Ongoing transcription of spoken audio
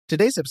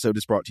Today's episode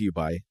is brought to you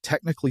by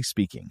Technically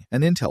Speaking,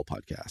 an Intel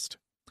podcast.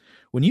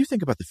 When you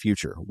think about the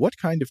future, what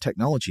kind of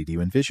technology do you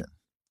envision?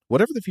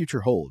 Whatever the future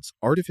holds,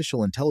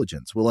 artificial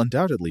intelligence will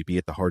undoubtedly be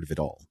at the heart of it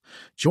all.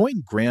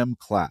 Join Graham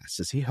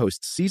Class as he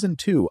hosts Season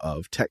 2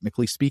 of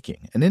Technically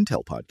Speaking, an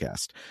Intel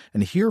podcast,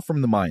 and hear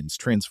from the minds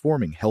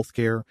transforming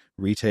healthcare,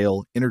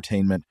 retail,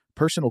 entertainment,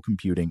 personal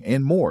computing,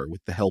 and more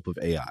with the help of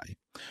AI.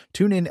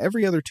 Tune in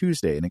every other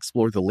Tuesday and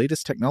explore the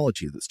latest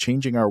technology that's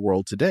changing our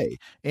world today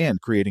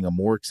and creating a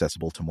more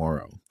accessible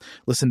tomorrow.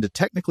 Listen to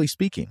Technically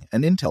Speaking,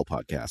 an Intel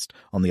podcast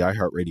on the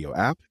iHeartRadio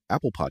app,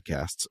 Apple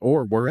Podcasts,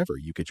 or wherever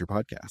you get your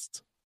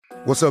podcasts.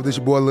 What's up, this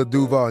your boy Lil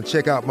Duval, and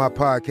check out my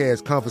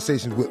podcast,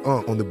 Conversations with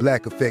Unc, on the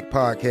Black Effect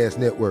Podcast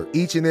Network.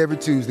 Each and every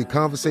Tuesday,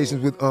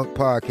 Conversations with Unc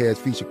podcast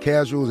feature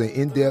casuals and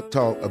in-depth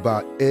talk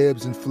about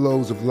ebbs and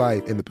flows of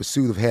life and the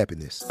pursuit of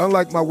happiness.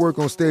 Unlike my work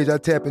on stage, I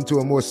tap into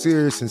a more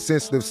serious and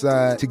sensitive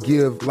side to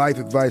give life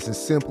advice and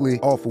simply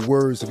offer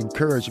words of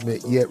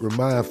encouragement, yet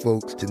remind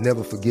folks to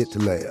never forget to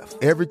laugh.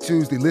 Every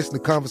Tuesday, listen to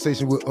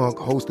Conversations with Unc,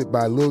 hosted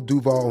by Lil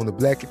Duval on the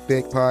Black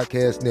Effect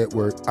Podcast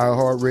Network,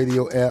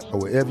 iHeartRadio app,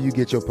 or wherever you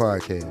get your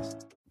podcasts.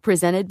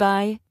 Presented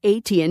by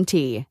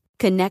AT&T.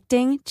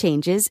 Connecting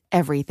changes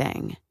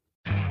everything.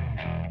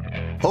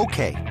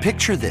 Okay,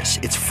 picture this.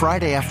 It's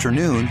Friday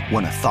afternoon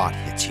when a thought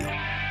hits you.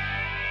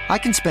 I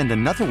can spend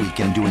another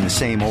weekend doing the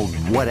same old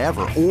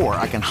whatever, or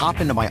I can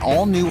hop into my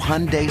all-new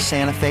Hyundai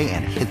Santa Fe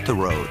and hit the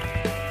road.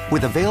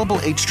 With available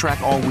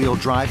H-Track all-wheel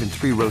drive and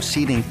 3-row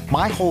seating,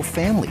 my whole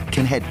family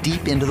can head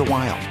deep into the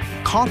wild.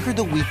 Conquer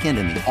the weekend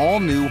in the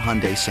all-new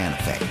Hyundai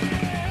Santa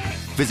Fe.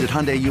 Visit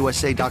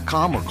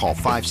HyundaiUSA.com or call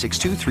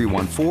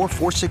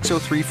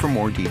 562-314-4603 for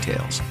more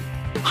details.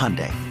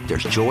 Hyundai,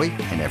 there's joy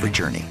in every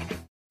journey.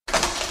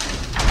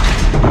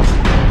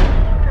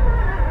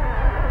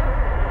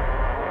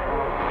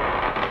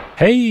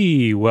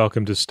 Hey,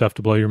 welcome to Stuff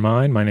to Blow Your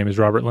Mind. My name is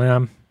Robert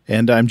Lamb.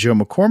 And I'm Joe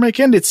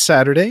McCormick, and it's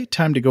Saturday.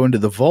 Time to go into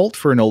the vault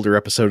for an older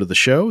episode of the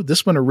show.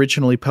 This one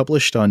originally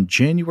published on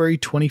January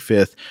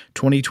 25th,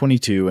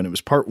 2022, and it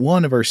was part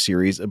one of our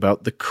series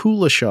about the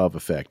Kuleshov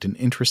effect, an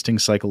interesting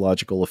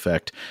psychological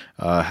effect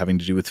having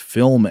to do with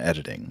film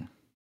editing.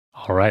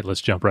 All right,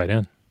 let's jump right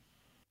in.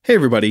 Hey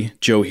everybody,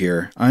 Joe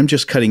here. I'm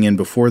just cutting in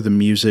before the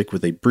music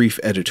with a brief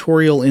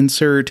editorial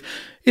insert.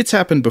 It's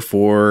happened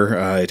before,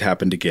 it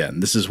happened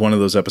again. This is one of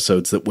those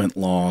episodes that went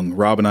long.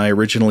 Rob and I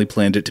originally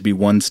planned it to be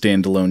one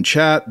standalone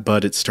chat,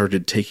 but it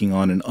started taking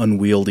on an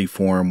unwieldy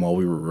form while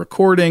we were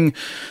recording,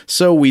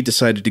 so we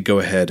decided to go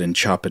ahead and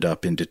chop it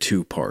up into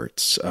two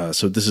parts.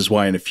 So this is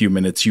why in a few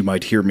minutes you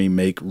might hear me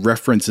make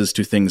references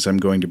to things I'm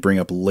going to bring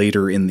up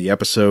later in the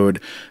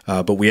episode,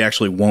 but we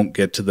actually won't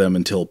get to them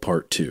until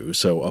part two,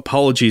 so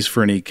apologies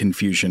for any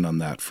confusion on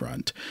that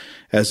front.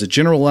 As a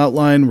general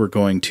outline, we're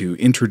going to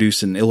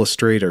introduce and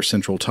illustrate our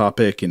central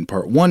topic in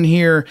part one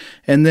here,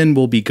 and then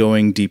we'll be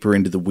going deeper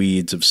into the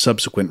weeds of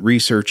subsequent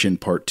research in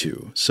part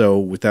two. So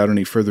without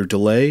any further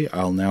delay,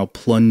 I'll now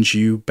plunge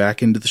you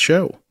back into the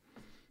show.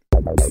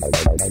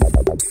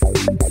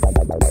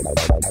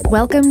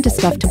 Welcome to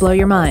Stuff to Blow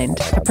Your Mind,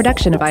 a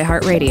production of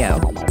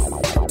iHeartRadio.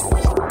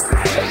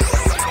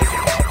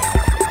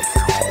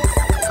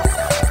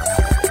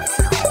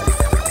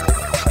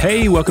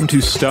 Hey, welcome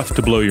to Stuff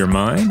to Blow Your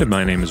Mind.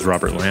 My name is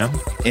Robert Lamb.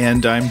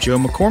 And I'm Joe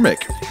McCormick.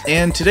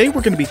 And today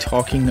we're going to be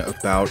talking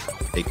about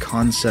a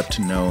concept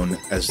known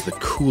as the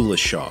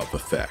Kuleshov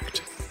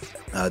effect.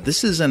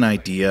 This is an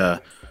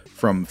idea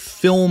from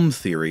film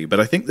theory,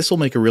 but I think this will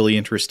make a really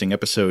interesting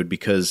episode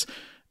because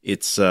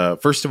it's,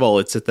 first of all,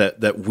 it's at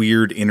that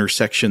weird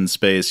intersection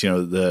space, you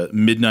know, the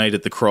midnight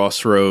at the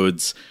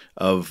crossroads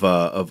of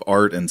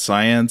art and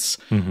science.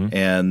 Mm-hmm.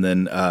 And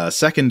then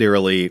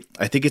secondarily,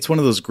 I think it's one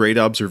of those great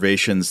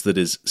observations that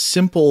is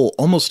simple,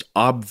 almost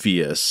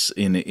obvious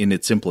in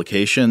its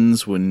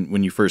implications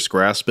when you first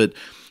grasp it.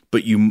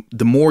 But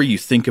the more you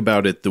think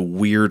about it, the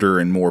weirder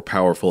and more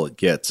powerful it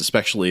gets,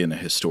 especially in a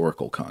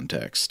historical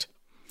context.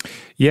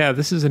 Yeah,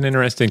 this is an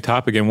interesting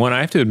topic, and one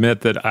I have to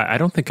admit that I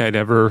don't think I'd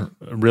ever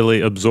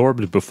really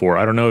absorbed before.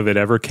 I don't know if it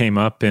ever came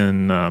up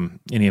in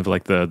any of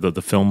like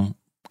the film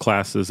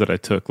classes that I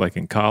took, like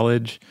in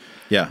college.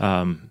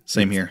 Yeah,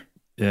 same here.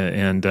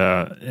 And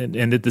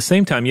at the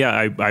same time,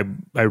 yeah,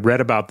 I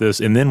read about this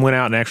and then went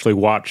out and actually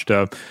watched.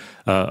 I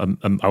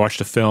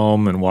watched a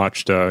film and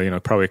watched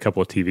probably a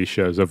couple of TV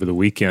shows over the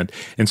weekend,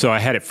 and so I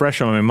had it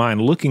fresh on my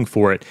mind, looking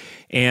for it.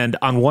 And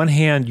on one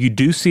hand, you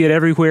do see it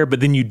everywhere, but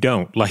then you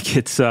don't. Like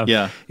it's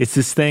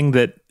this thing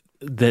that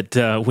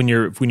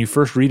when you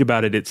first read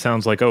about it, it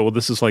sounds like, oh, well,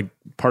 this is like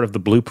part of the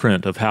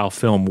blueprint of how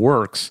film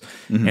works,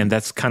 mm-hmm. and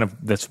that's kind of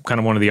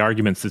one of the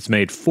arguments that's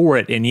made for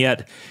it, and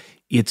yet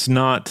it's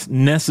not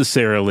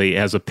necessarily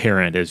as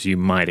apparent as you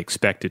might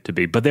expect it to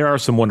be. But there are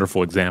some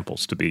wonderful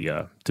examples to be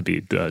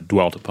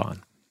dwelt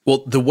upon.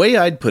 Well, the way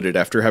I'd put it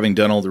after having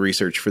done all the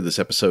research for this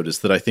episode is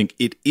that I think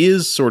it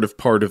is sort of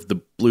part of the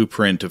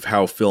blueprint of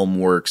how film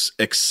works,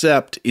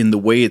 except in the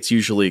way it's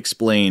usually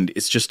explained,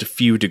 it's just a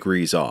few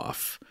degrees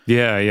off.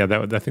 Yeah,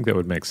 I think that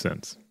would make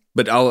sense.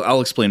 But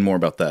I'll explain more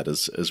about that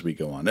as we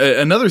go on.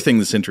 Another thing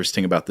that's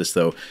interesting about this,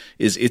 though,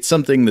 is it's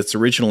something that's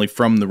originally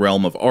from the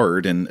realm of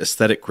art and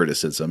aesthetic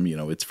criticism.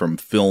 It's from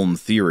film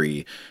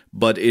theory,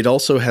 but it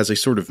also has a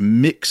sort of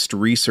mixed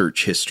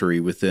research history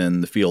within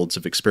the fields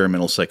of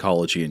experimental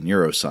psychology and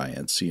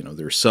neuroscience.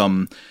 There's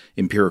some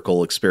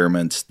empirical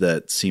experiments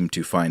that seem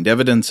to find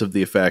evidence of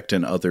the effect,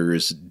 and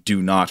others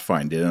do not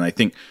find it. And I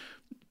think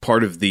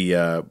part of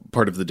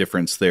the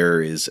difference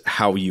there is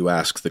how you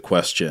ask the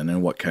question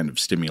and what kind of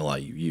stimuli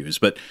you use.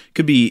 But it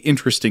could be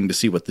interesting to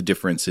see what the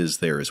difference is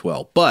there as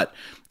well. But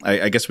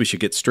I guess we should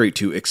get straight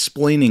to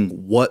explaining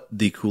what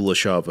the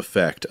Kuleshov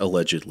effect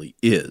allegedly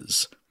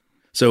is.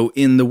 So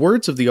in the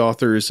words of the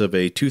authors of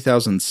a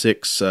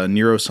 2006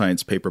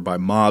 neuroscience paper by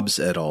Mobbs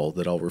et al.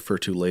 That I'll refer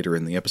to later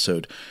in the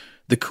episode,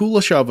 the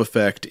Kuleshov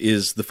effect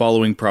is the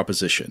following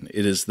proposition.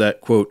 It is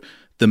that, quote,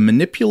 the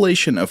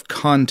manipulation of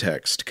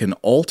context can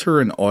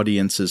alter an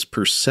audience's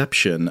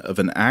perception of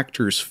an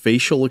actor's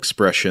facial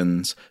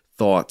expressions,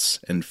 thoughts,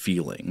 and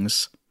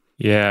feelings.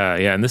 Yeah,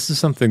 and this is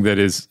something that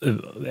is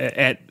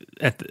at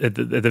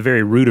the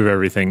very root of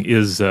everything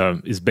is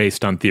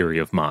based on theory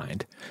of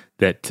mind.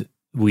 That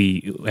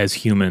we, as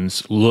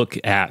humans, look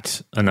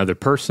at another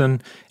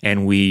person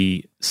and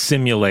we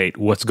simulate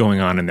what's going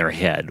on in their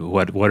head.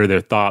 What are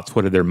their thoughts?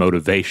 What are their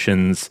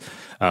motivations?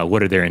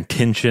 What are their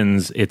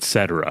intentions,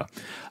 etc.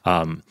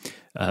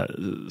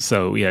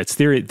 It's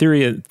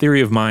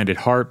theory of mind at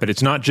heart, but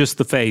it's not just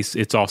the face;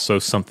 it's also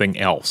something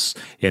else.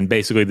 And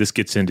basically, this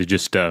gets into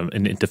just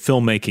into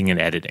filmmaking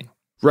and editing.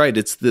 Right.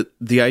 It's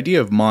the idea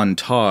of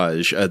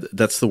montage.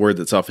 That's the word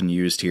that's often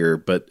used here,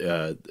 but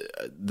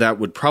that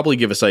would probably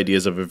give us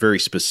ideas of a very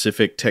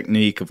specific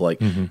technique of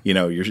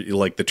you're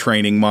like the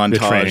training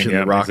montage in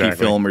the Rocky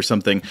film or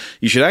something.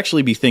 You should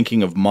actually be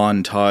thinking of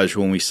montage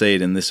when we say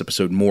it in this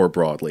episode more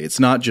broadly. It's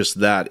not just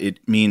that.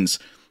 It means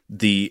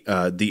the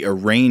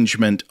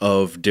arrangement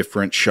of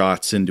different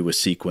shots into a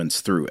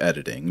sequence through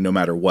editing, no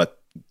matter what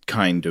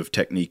kind of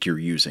technique you're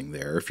using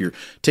there. If you're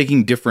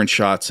taking different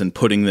shots and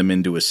putting them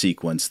into a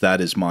sequence,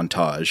 that is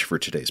montage for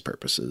today's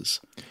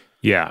purposes.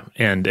 Yeah,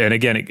 and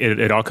again,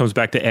 it all comes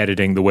back to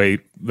editing, the way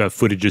the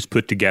footage is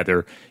put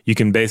together. You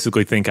can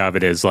basically think of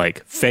it as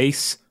like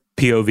face,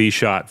 POV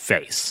shot,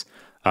 face.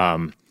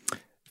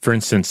 For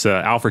instance,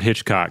 Alfred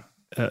Hitchcock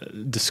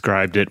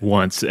described it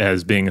once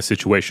as being a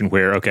situation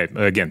where, okay,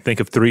 again,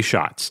 think of 3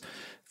 shots.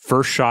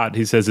 First shot,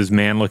 he says, is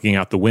man looking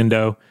out the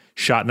window.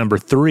 Shot number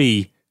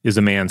 3 is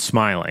a man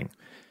smiling.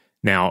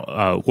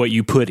 Now, what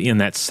you put in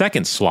that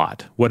second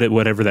slot,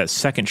 whatever that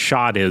second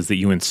shot is that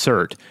you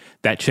insert,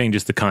 that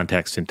changes the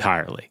context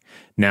entirely.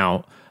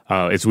 Now,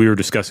 as we were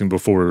discussing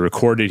before we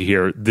recorded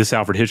here, this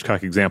Alfred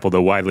Hitchcock example,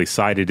 though widely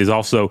cited, is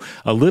also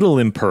a little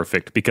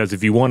imperfect, because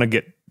if you want to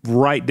get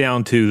right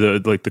down to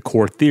the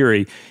core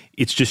theory,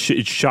 it's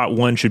shot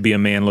 1 should be a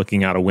man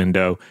looking out a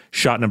window.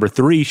 Shot number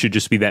 3 should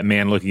just be that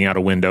man looking out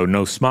a window,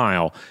 no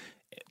smile.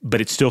 But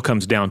it still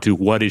comes down to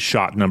what is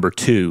shot number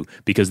 2,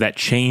 because that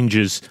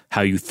changes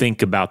how you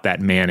think about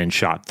that man in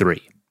shot 3.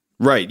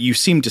 Right. You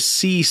seem to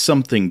see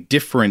something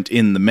different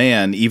in the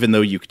man, even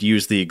though you could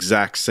use the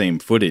exact same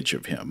footage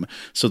of him.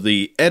 So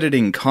the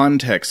editing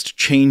context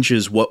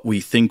changes what we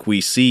think we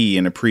see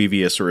in a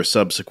previous or a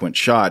subsequent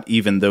shot,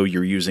 even though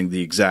you're using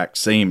the exact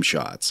same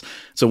shots.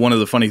 So one of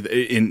the funny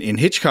in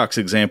Hitchcock's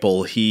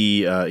example,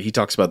 he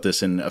talks about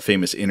this in a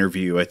famous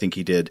interview I think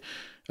he did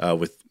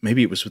with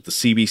maybe it was with the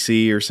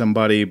CBC or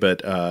somebody,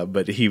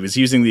 but he was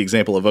using the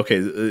example of, okay,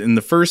 in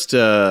the first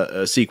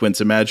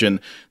sequence, imagine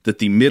that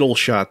the middle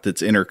shot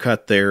that's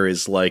intercut there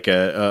is like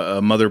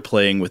a mother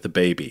playing with a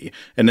baby.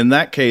 And in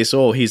that case,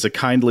 he's a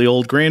kindly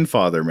old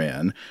grandfather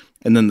man.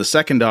 And then the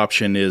second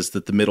option is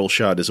that the middle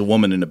shot is a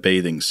woman in a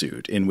bathing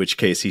suit, in which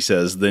case he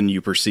says, then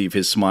you perceive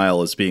his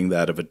smile as being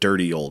that of a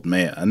dirty old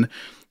man.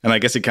 And I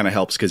guess it kind of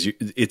helps because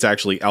it's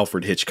actually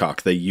Alfred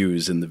Hitchcock they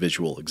use in the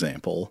visual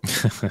example.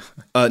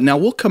 Now,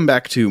 we'll come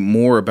back to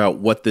more about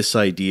what this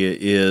idea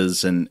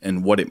is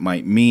and what it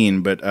might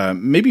mean, but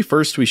maybe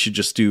first we should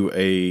just do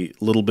a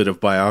little bit of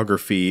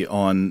biography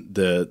on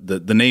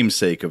the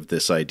namesake of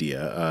this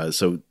idea.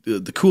 So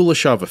the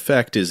Kuleshov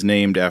effect is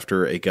named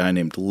after a guy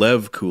named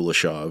Lev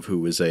Kuleshov, who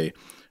was a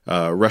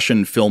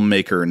Russian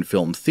filmmaker and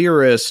film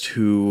theorist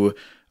who...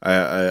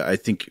 I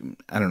think,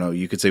 I don't know,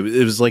 you could say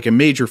it was like a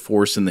major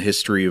force in the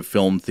history of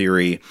film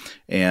theory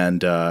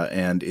and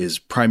is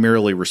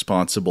primarily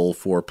responsible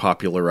for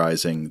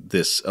popularizing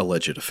this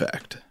alleged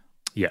effect.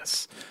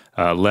 Yes.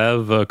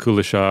 Lev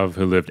Kuleshov,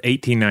 who lived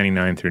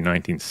 1899 through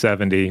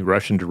 1970,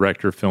 Russian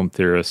director, film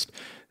theorist,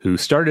 who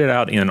started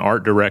out in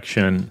art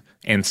direction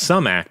and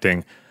some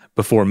acting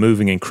before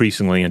moving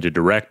increasingly into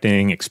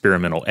directing,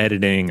 experimental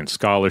editing, and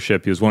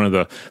scholarship. He was one of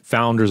the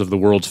founders of the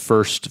world's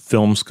first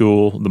film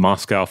school, the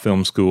Moscow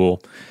Film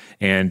School.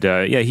 And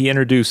he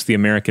introduced the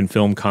American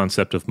film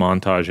concept of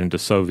montage into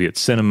Soviet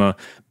cinema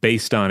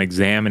based on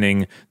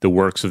examining the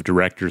works of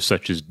directors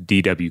such as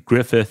D.W.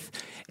 Griffith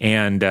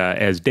And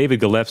as David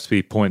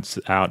Gillespie points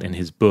out in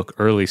his book,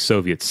 Early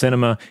Soviet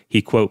Cinema,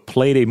 he, quote,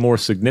 played a more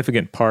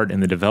significant part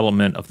in the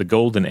development of the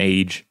golden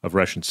age of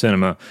Russian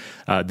cinema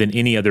than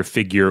any other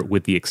figure,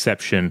 with the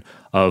exception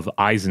of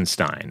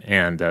Eisenstein.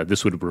 And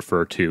this would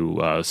refer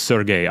to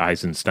Sergei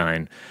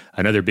Eisenstein,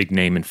 another big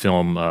name in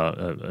film,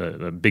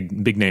 a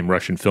big name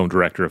Russian film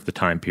director of the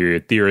time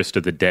period, theorist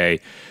of the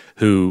day,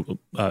 who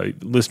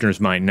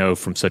listeners might know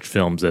from such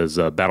films as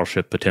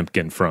Battleship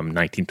Potemkin from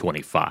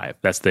 1925.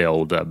 That's the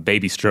old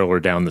baby stroller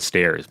down the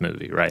stairs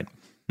movie, right?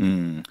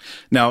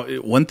 Now,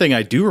 one thing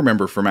I do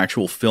remember from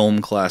actual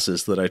film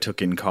classes that I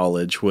took in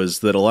college was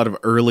that a lot of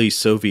early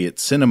Soviet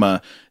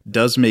cinema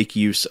does make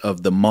use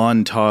of the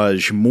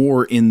montage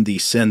more in the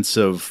sense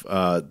of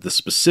the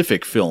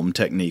specific film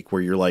technique,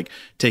 where you're like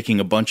taking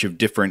a bunch of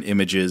different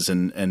images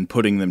and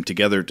putting them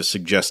together to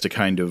suggest a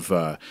kind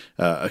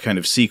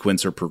of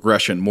sequence or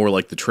progression, more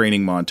like the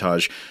training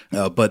montage.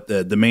 But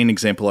the main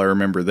example I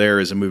remember there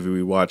is a movie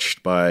we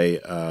watched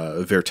by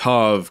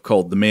Vertov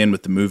called The Man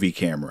with the Movie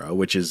Camera,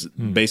 which is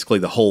basically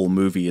the whole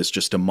movie is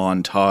just a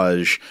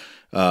montage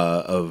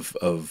of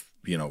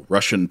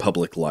Russian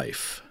public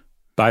life.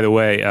 By the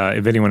way,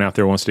 if anyone out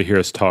there wants to hear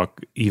us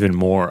talk even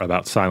more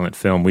about silent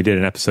film, we did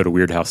an episode of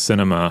Weird House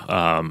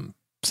Cinema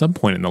some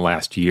point in the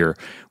last year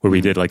where we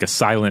did like a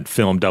silent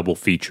film double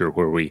feature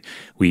where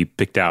we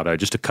picked out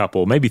just a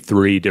couple, maybe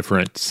 3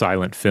 different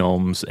silent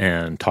films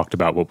and talked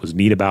about what was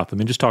neat about them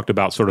and just talked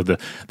about sort of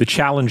the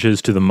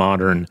challenges to the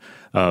modern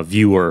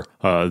viewer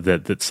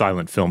that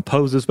silent film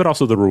poses, but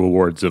also the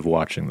rewards of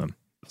watching them.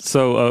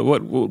 So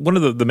one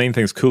of the main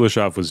things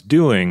Kuleshov was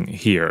doing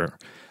here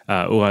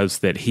was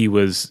that he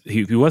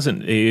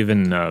wasn't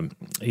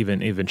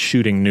even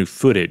shooting new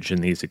footage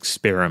in these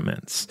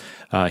experiments.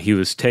 He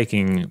was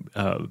taking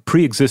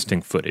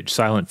pre-existing footage,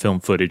 silent film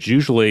footage,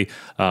 usually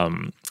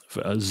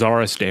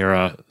Tsarist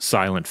era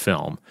silent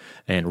film,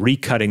 and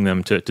recutting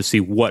them to see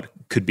what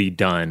could be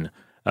done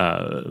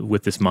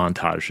with this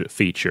montage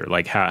feature,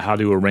 like how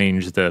to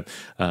arrange the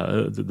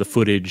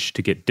footage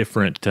to get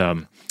different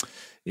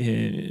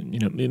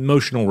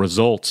emotional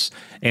results.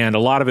 And a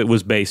lot of it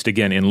was based,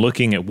 again, in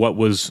looking at what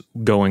was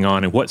going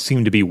on and what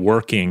seemed to be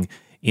working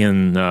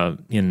in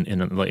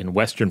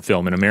Western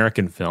film, in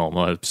American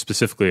film,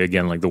 specifically,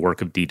 again, like the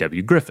work of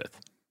D.W. Griffith.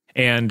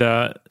 And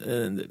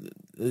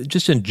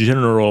just in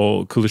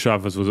general,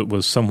 Kuleshov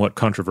was somewhat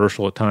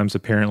controversial at times,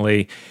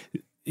 apparently.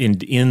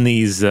 In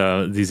these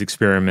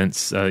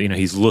experiments,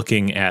 he's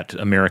looking at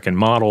American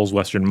models,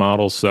 Western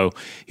models. So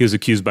he was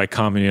accused by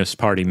Communist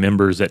Party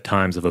members at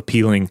times of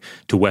appealing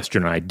to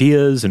Western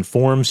ideas and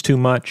forms too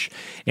much.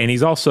 And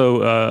he's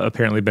also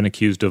apparently been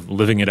accused of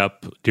living it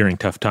up during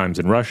tough times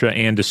in Russia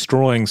and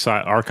destroying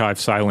archived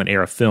silent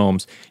era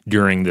films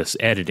during this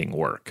editing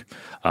work,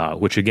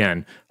 which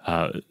again,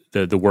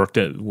 the work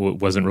that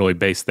wasn't really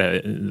based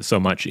so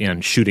much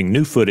in shooting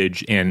new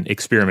footage and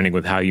experimenting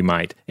with how you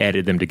might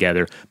edit them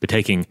together, but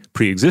taking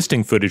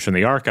pre-existing footage from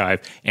the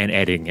archive and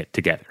editing it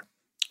together.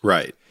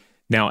 Right.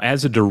 Now,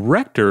 as a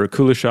director,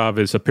 Kuleshov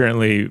is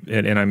apparently,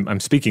 and I'm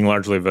speaking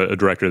largely of a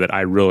director that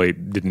I really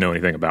didn't know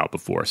anything about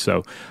before.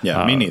 So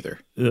yeah, me neither.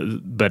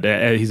 But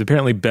he's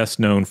apparently best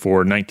known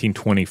for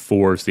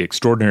 1924's The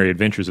Extraordinary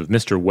Adventures of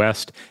Mr.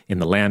 West in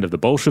the Land of the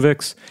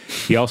Bolsheviks.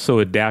 He also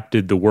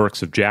adapted the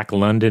works of Jack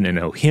London and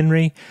O.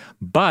 Henry.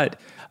 But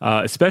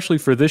especially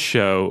for this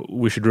show,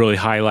 we should really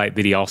highlight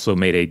that he also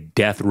made a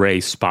death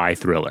ray spy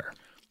thriller.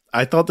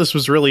 I thought this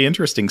was really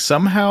interesting.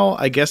 Somehow,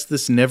 I guess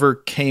this never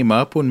came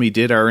up when we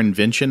did our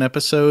invention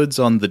episodes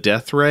on the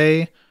death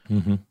ray.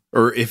 Mm-hmm.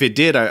 Or if it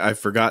did, I've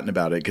forgotten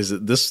about it because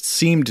this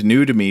seemed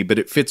new to me, but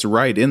it fits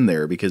right in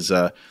there because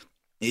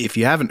if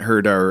you haven't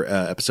heard our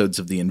episodes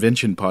of the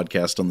Invention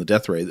podcast on the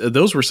death ray,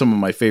 those were some of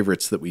my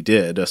favorites that we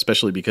did,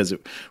 especially because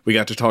we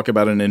got to talk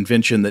about an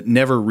invention that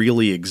never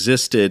really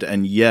existed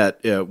and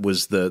yet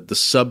was the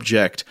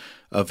subject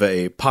of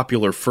a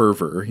popular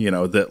fervor,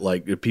 that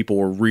like people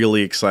were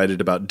really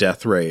excited about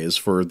death rays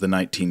for the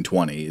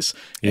 1920s,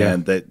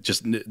 and that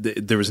just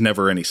there was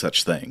never any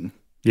such thing.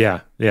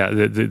 Yeah.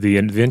 The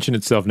invention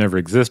itself never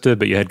existed,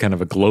 but you had kind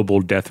of a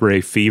global death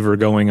ray fever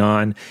going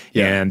on.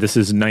 Yeah. And this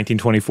is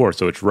 1924,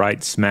 so it's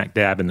right smack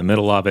dab in the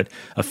middle of it.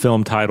 A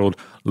film titled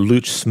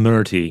Luch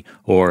Smrti,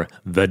 or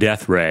The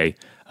Death Ray.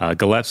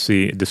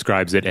 Gillespie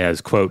describes it as,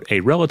 quote,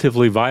 a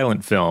relatively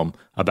violent film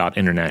about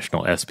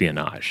international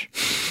espionage.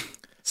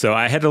 So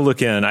I had to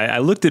look in. I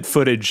looked at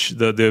footage.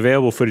 The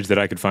available footage that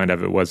I could find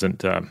of it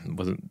wasn't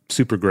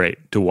super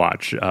great to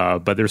watch,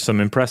 but there's some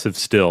impressive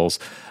stills.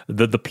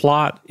 The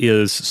plot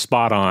is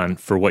spot on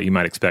for what you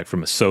might expect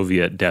from a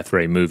Soviet death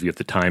ray movie of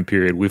the time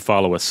period. We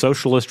follow a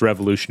socialist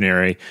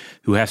revolutionary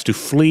who has to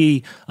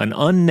flee an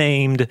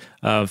unnamed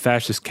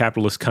fascist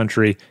capitalist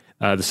country.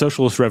 The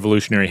socialist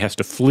revolutionary has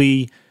to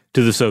flee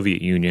to the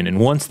Soviet Union.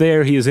 And once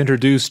there, he is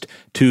introduced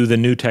to the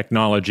new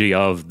technology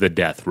of the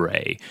death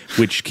ray,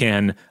 which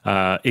can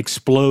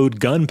explode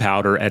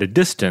gunpowder at a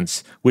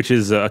distance, which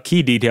is a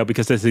key detail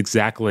because that's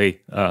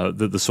exactly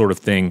the sort of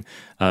thing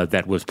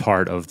that was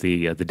part of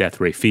the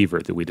death ray fever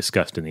that we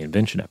discussed in the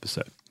Invention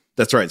episode.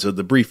 That's right. So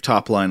the brief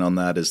top line on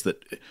that is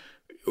that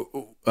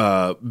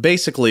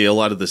basically a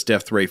lot of this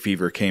death ray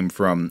fever came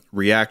from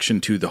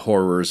reaction to the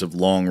horrors of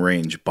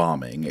long-range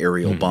bombing,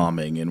 aerial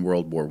bombing in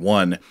World War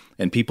I,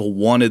 and people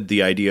wanted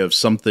the idea of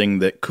something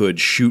that could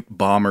shoot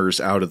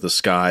bombers out of the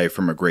sky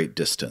from a great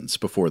distance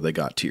before they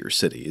got to your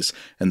cities,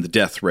 and the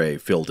death ray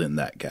filled in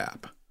that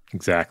gap.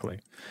 Exactly.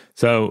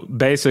 So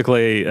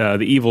basically, the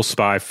evil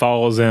spy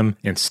follows him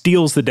and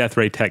steals the death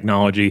ray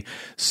technology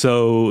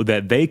so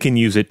that they can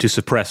use it to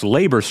suppress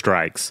labor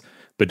strikes.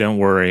 But don't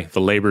worry,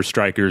 the labor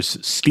strikers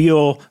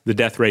steal the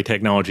death ray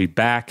technology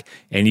back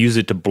and use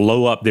it to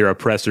blow up their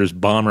oppressor's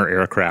bomber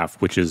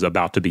aircraft, which is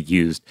about to be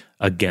used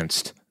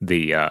against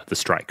the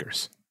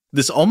strikers.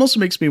 This almost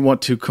makes me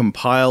want to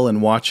compile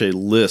and watch a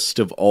list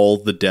of all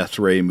the death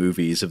ray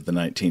movies of the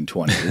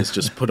 1920s.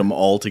 Just put them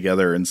all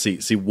together and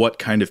see what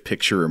kind of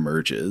picture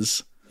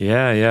emerges.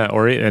 Yeah.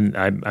 And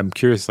I'm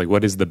curious, like,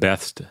 what is the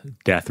best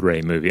death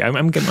ray movie?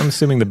 I'm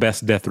assuming the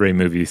best death ray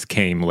movies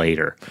came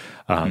later.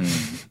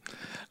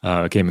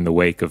 Came in the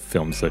wake of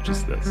films such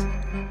as this.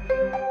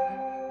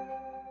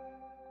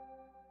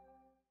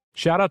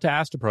 Shout out to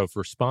Astepro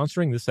for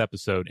sponsoring this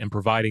episode and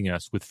providing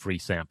us with free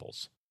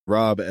samples.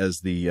 Rob,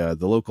 as the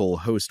local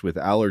host with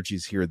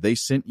allergies here, they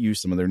sent you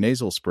some of their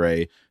nasal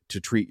spray to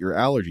treat your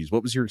allergies.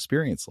 What was your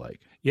experience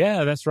like?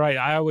 Yeah, that's right.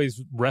 I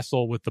always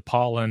wrestle with the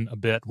pollen a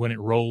bit when it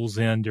rolls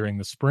in during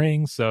the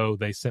spring, so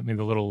they sent me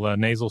the little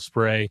nasal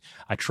spray.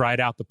 I tried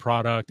out the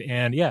product,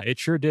 and yeah, it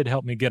sure did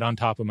help me get on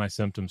top of my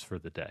symptoms for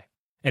the day.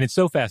 And it's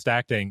so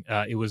fast-acting,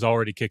 it was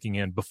already kicking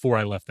in before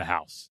I left the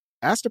house.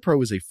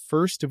 Astepro is a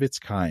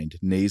first-of-its-kind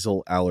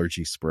nasal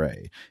allergy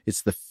spray.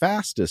 It's the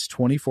fastest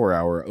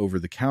 24-hour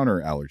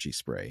over-the-counter allergy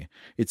spray.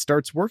 It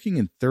starts working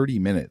in 30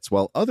 minutes,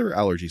 while other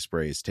allergy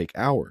sprays take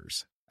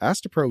hours.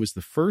 Astepro is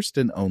the first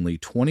and only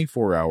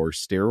 24-hour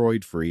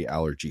steroid-free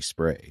allergy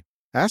spray.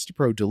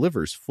 Astepro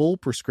delivers full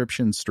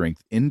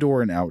prescription-strength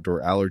indoor and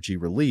outdoor allergy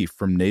relief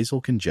from nasal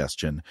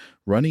congestion,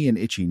 runny and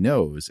itchy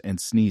nose, and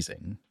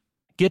sneezing.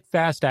 Get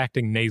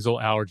fast-acting nasal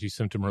allergy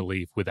symptom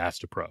relief with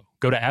Astepro.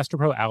 Go to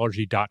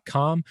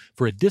asteproallergy.com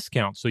for a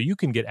discount so you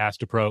can get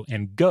Astepro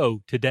and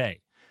go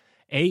today.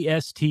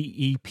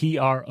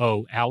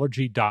 ASTEPRO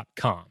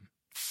allergy.com.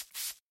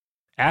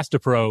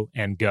 Astepro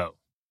and go.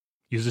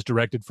 Use as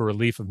directed for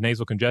relief of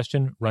nasal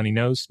congestion, runny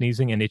nose,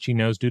 sneezing, and itchy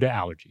nose due to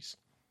allergies.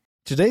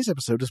 Today's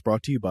episode is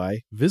brought to you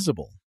by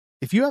Visible.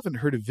 If you haven't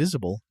heard of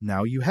Visible,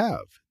 now you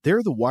have.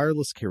 They're the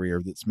wireless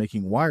carrier that's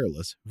making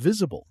wireless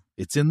visible.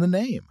 It's in the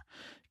name.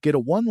 Get a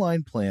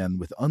one-line plan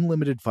with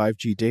unlimited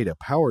 5G data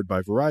powered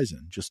by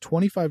Verizon, just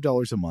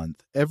 $25 a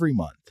month, every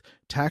month,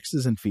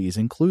 taxes and fees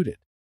included.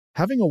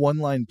 Having a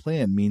one-line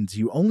plan means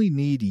you only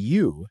need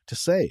you to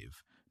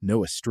save.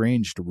 No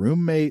estranged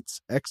roommates,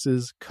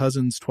 exes,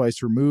 cousins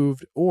twice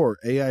removed, or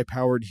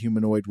AI-powered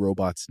humanoid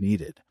robots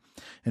needed.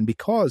 And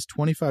because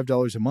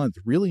 $25 a month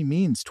really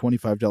means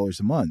 $25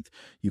 a month,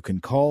 you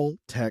can call,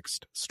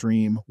 text,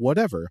 stream,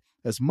 whatever,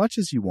 as much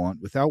as you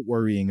want without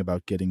worrying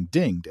about getting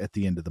dinged at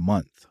the end of the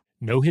month.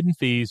 No hidden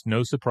fees,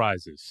 no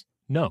surprises.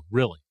 No,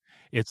 really.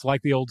 It's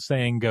like the old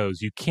saying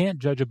goes, you can't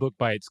judge a book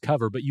by its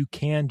cover, but you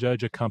can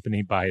judge a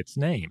company by its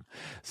name.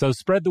 So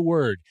spread the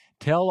word.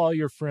 Tell all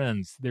your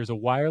friends there's a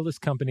wireless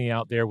company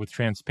out there with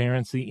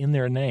transparency in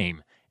their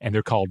name, and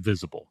they're called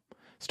Visible.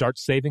 Start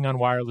saving on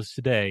wireless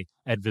today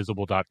at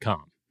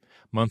Visible.com.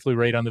 Monthly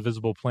rate on the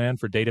Visible plan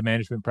for data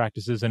management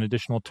practices and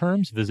additional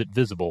terms, visit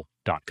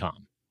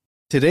Visible.com.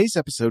 Today's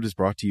episode is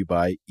brought to you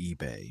by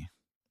eBay.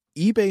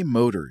 eBay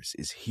Motors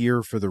is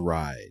here for the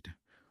ride.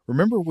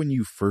 Remember when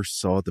you first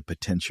saw the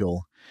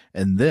potential?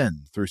 And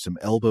then, through some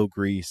elbow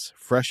grease,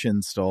 fresh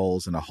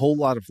installs, and a whole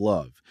lot of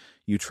love,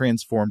 you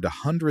transformed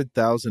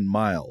 100,000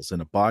 miles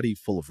and a body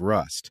full of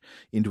rust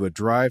into a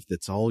drive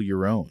that's all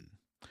your own.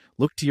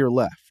 Look to your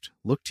left.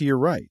 Look to your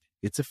right.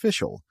 It's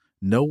official.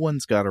 No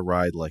one's got a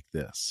ride like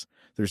this.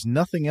 There's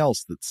nothing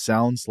else that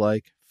sounds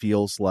like,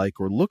 feels like,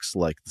 or looks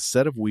like the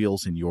set of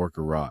wheels in your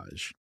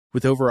garage.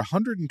 With over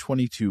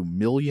 122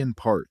 million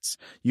parts,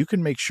 you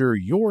can make sure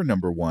your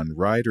number one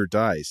ride or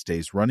die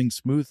stays running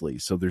smoothly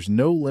so there's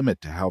no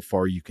limit to how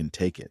far you can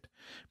take it.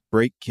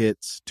 Brake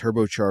kits,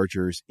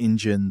 turbochargers,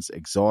 engines,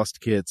 exhaust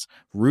kits,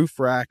 roof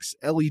racks,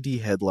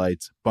 LED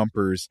headlights,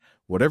 bumpers,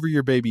 whatever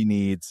your baby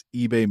needs,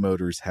 eBay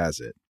Motors has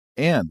it.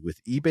 And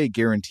with eBay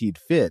Guaranteed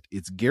Fit,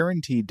 it's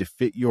guaranteed to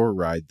fit your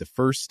ride the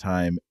first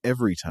time,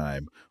 every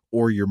time,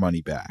 or your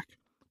money back.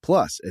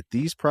 Plus, at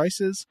these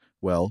prices,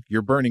 well,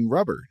 you're burning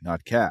rubber,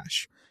 not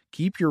cash.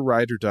 Keep your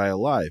ride or die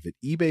alive at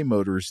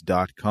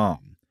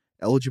ebaymotors.com.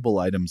 Eligible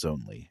items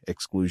only.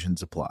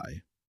 Exclusions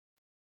apply.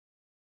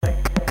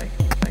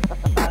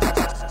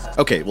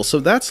 Okay, well, so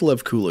that's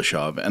Lev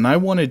Kuleshov, and I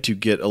wanted to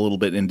get a little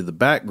bit into the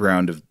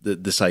background of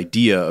this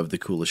idea of the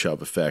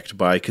Kuleshov effect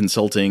by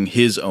consulting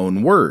his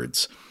own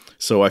words.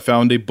 So I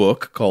found a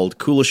book called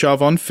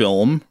Kuleshov on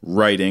Film,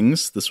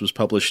 Writings. This was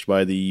published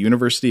by the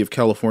University of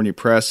California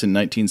Press in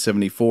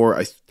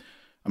 1974.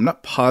 I'm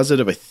not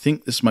positive. I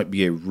think this might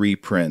be a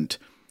reprint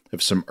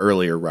of some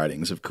earlier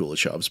writings of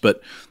Kuleshov's.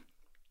 But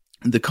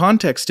The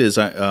context is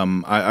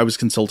I was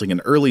consulting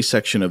an early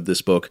section of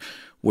this book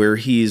where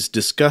he's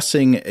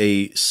discussing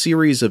a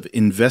series of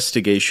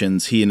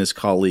investigations he and his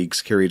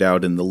colleagues carried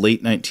out in the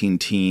late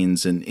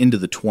 19-teens and into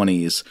the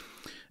 20s,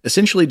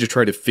 essentially to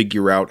try to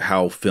figure out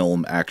how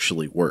film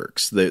actually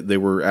works. They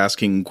were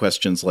asking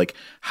questions like,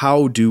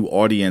 how do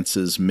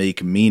audiences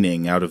make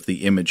meaning out of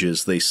the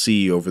images they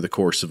see over the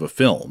course of a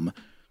film?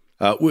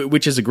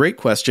 Which is a great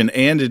question,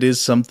 and it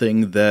is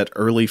something that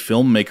early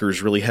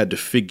filmmakers really had to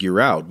figure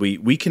out.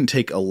 We can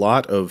take a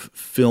lot of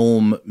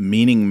film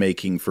meaning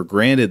making for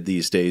granted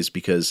these days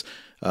because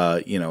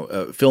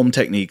film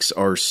techniques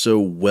are so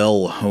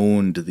well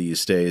honed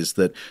these days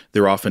that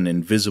they're often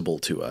invisible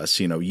to us.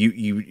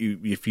 You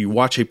if you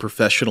watch a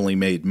professionally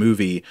made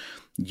movie,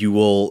 you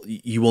will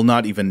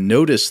not even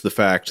notice the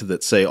fact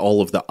that, say, all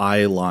of the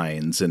eye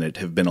lines in it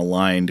have been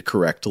aligned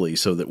correctly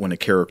so that when a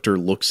character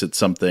looks at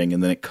something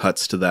and then it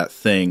cuts to that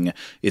thing,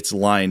 it's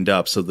lined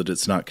up so that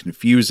it's not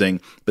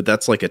confusing. But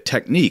that's like a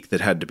technique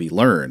that had to be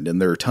learned,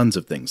 and there are tons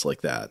of things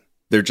like that.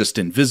 They're just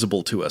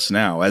invisible to us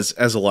now, as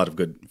a lot of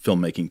good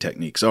filmmaking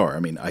techniques are.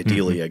 I mean,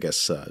 ideally, I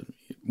guess,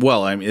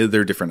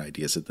 there are different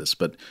ideas at this,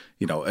 but,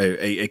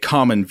 a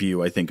common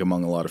view, I think,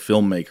 among a lot of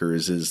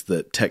filmmakers is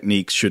that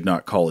techniques should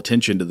not call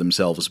attention to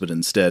themselves, but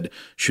instead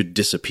should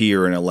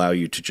disappear and allow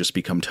you to just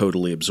become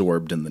totally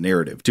absorbed in the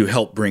narrative to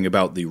help bring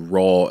about the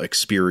raw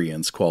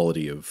experience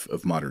quality of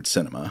modern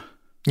cinema.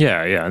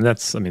 Yeah, and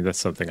that's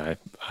something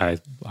I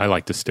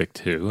like to stick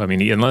to. I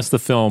mean, unless the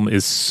film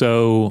is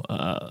so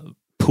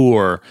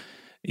poor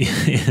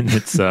in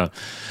its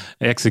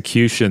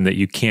execution that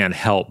you can't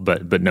help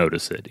but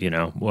notice it,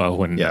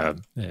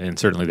 and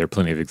certainly there are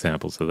plenty of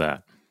examples of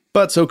that.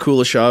 But so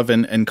Kuleshov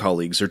and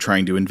colleagues are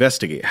trying to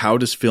investigate, how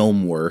does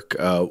film work?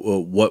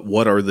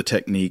 What are the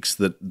techniques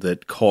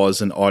that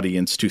cause an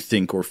audience to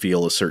think or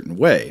feel a certain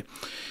way?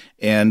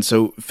 And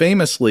so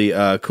famously,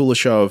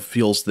 Kuleshov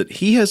feels that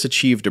he has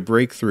achieved a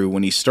breakthrough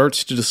when he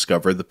starts to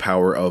discover the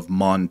power of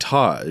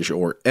montage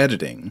or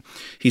editing.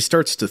 He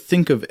starts to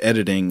think of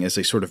editing as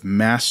a sort of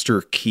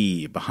master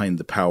key behind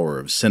the power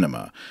of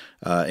cinema.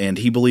 And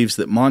he believes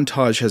that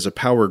montage has a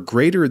power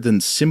greater than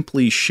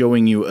simply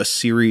showing you a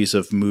series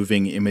of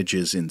moving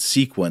images in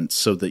sequence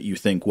so that you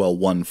think, well,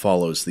 one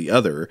follows the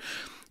other.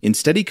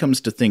 Instead, he comes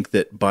to think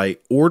that by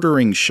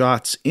ordering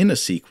shots in a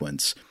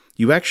sequence,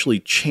 you actually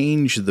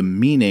change the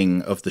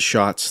meaning of the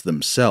shots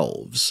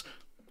themselves,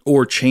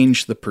 or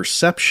change the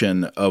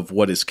perception of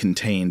what is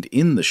contained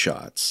in the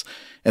shots.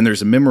 And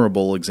there's a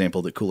memorable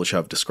example that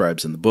Kuleshov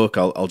describes in the book.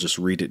 I'll just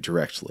read it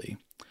directly.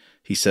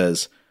 He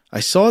says, "I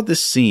saw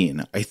this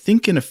scene, I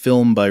think in a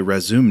film by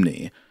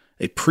Razumny,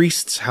 a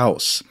priest's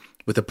house,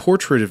 with a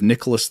portrait of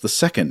Nicholas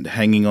II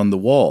hanging on the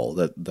wall."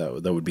 That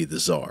would be the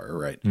Tsar,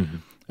 right? Mm-hmm.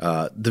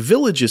 The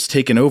village is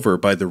taken over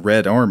by the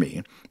Red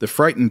Army. The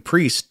frightened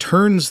priest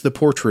turns the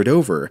portrait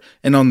over,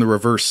 and on the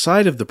reverse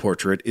side of the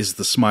portrait is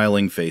the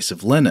smiling face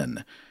of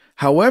Lenin.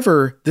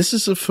 However, this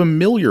is a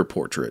familiar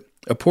portrait,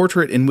 a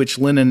portrait in which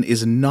Lenin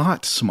is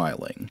not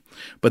smiling.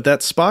 But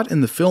that spot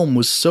in the film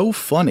was so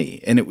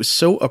funny, and it was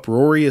so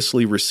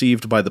uproariously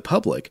received by the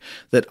public,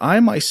 that I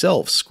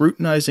myself,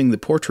 scrutinizing the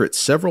portrait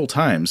several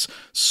times,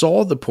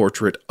 saw the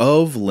portrait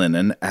of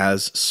Lenin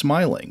as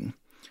smiling.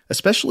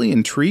 Especially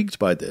intrigued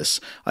by this,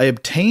 I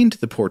obtained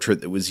the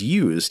portrait that was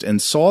used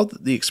and saw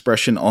that the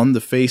expression on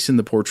the face in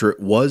the portrait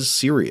was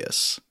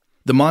serious.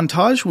 The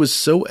montage was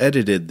so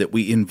edited that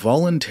we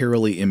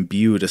involuntarily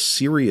imbued a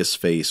serious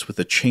face with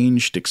a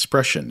changed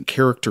expression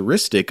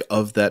characteristic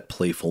of that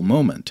playful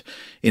moment.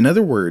 In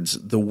other words,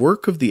 the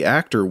work of the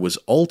actor was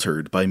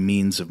altered by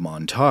means of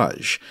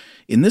montage.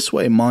 In this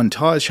way,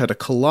 montage had a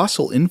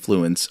colossal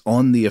influence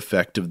on the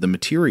effect of the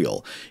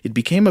material. It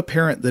became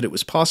apparent that it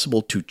was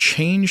possible to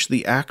change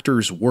the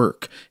actor's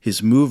work,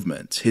 his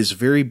movements, his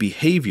very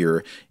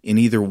behavior in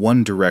either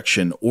one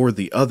direction or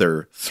the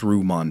other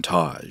through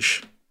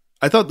montage.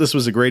 I thought this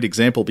was a great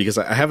example because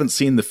I haven't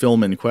seen the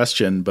film in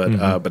question,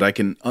 but I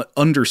can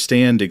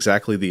understand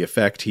exactly the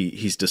effect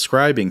he's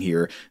describing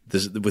here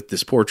with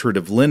this portrait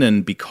of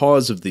Lenin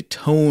because of the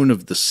tone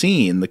of the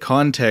scene. The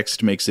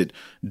context makes it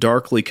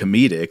darkly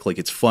comedic, like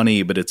it's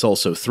funny, but it's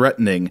also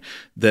threatening,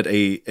 that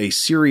a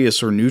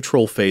serious or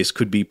neutral face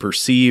could be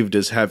perceived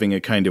as having a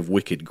kind of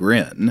wicked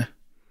grin.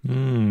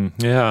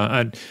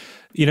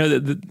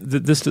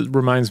 This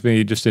reminds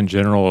me just in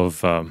general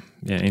of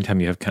anytime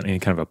you have any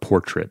kind of a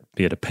portrait,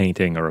 be it a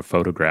painting or a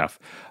photograph.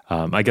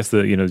 I guess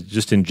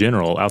just in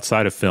general,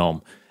 outside of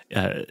film,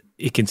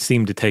 it can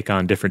seem to take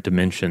on different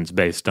dimensions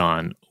based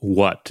on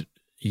what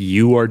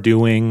you are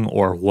doing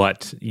or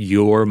what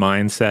your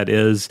mindset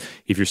is.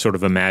 If you're sort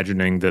of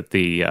imagining that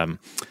the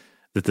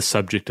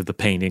subject of the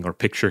painting or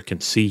picture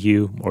can see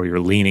you, or you're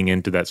leaning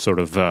into that sort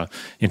of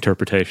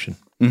interpretation.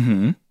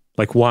 Mm-hmm.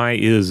 Like, why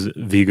is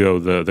Vigo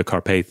the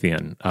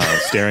Carpathian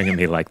staring at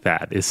me like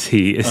that? Is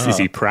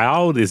he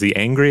proud? Is he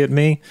angry at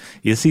me?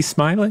 Is he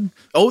smiling?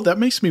 Oh, that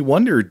makes me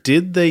wonder.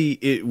 Did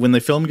when they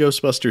filmed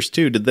Ghostbusters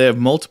 2, did they have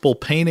multiple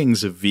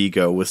paintings of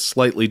Vigo with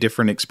slightly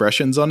different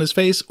expressions on his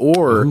face?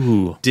 Or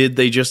did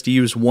they just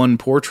use one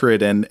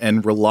portrait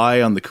and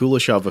rely on the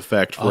Kuleshov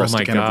effect for us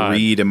to kind of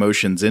read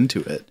emotions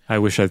into it? I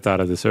wish I'd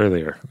thought of this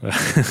earlier.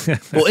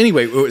 Well,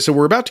 anyway, so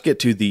we're about to get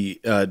to the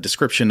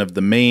description of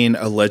the main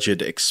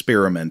alleged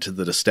experiment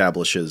that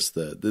establishes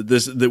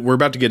that we're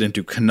about to get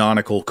into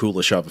canonical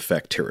Kuleshov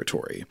effect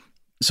territory.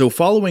 So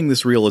following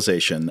this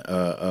realization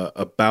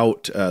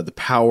about the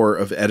power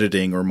of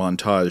editing or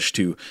montage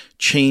to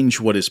change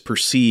what is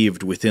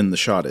perceived within the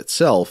shot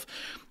itself,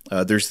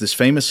 there's this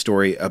famous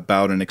story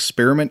about an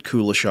experiment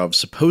Kuleshov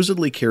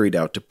supposedly carried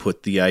out to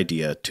put the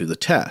idea to the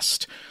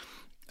test.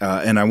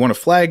 And I want to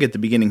flag at the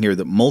beginning here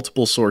that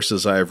multiple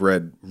sources I have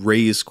read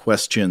raise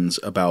questions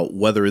about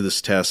whether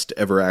this test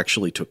ever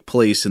actually took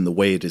place in the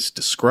way it is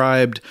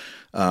described.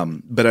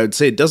 But I would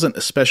say it doesn't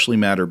especially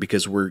matter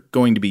because we're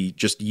going to be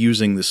just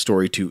using this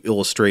story to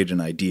illustrate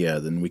an idea.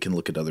 Then we can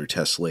look at other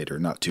tests later,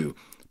 not to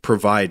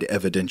provide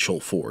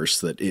evidential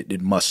force that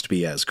it must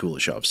be as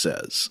Kuleshov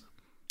says.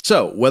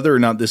 So, whether or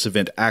not this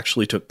event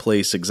actually took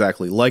place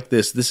exactly like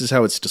this is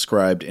how it's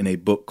described in a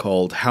book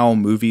called How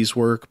Movies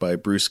Work by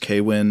Bruce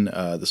Kaywin.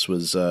 This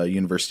was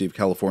University of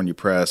California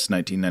Press,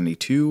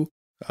 1992.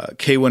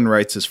 Kaywin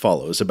writes as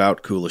follows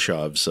about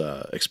Kuleshov's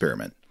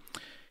experiment.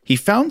 He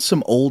found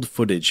some old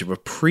footage of a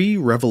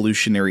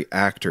pre-revolutionary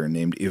actor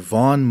named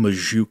Ivan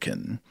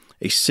Mazhukin,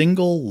 a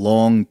single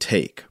long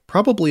take,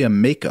 probably a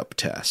makeup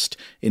test,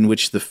 in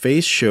which the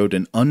face showed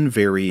an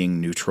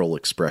unvarying neutral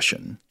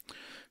expression.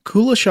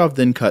 Kuleshov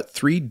then cut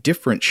 3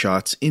 different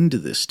shots into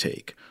this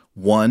take,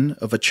 one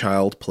of a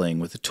child playing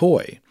with a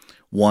toy,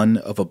 one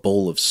of a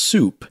bowl of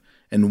soup,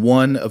 and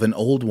one of an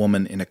old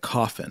woman in a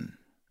coffin.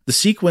 The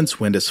sequence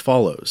went as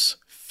follows: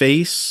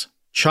 face,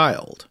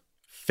 child,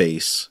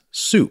 face,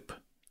 soup,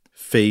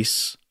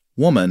 face,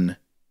 woman,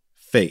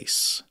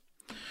 face.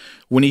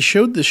 When he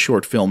showed this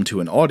short film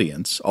to an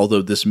audience,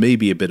 although this may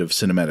be a bit of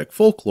cinematic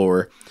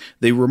folklore,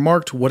 they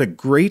remarked what a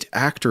great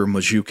actor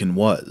Mazhukin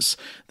was.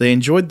 They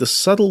enjoyed the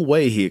subtle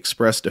way he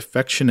expressed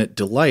affectionate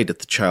delight at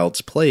the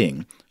child's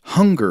playing,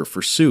 hunger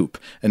for soup,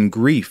 and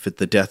grief at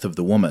the death of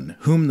the woman,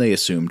 whom they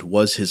assumed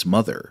was his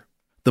mother.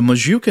 The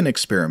Mazhukin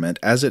experiment,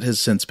 as it has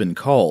since been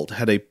called,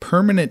 had a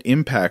permanent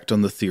impact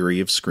on the theory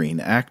of screen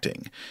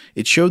acting.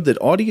 It showed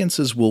that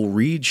audiences will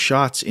read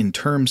shots in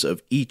terms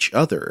of each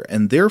other,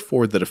 and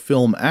therefore that a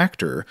film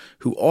actor,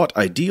 who ought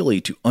ideally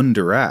to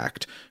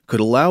underact, could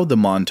allow the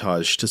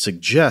montage to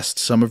suggest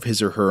some of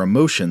his or her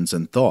emotions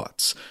and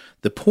thoughts.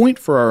 The point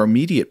for our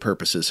immediate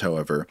purposes,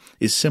 however,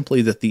 is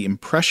simply that the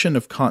impression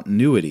of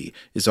continuity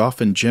is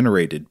often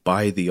generated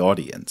by the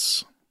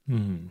audience.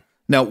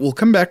 Now, we'll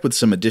come back with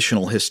some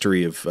additional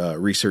history of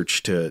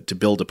research to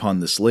build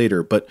upon this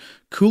later, but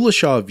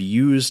Kuleshov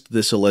used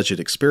this alleged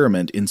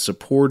experiment in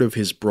support of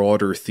his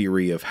broader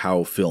theory of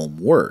how film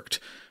worked,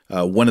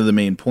 one of the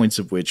main points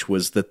of which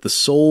was that the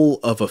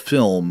soul of a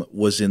film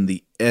was in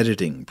the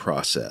editing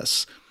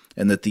process,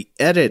 and that the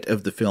edit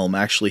of the film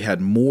actually had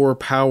more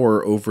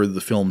power over the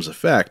film's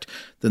effect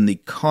than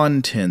the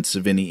contents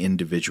of any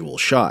individual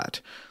shot.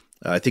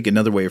 I think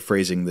another way of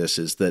phrasing this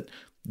is that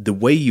the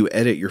way you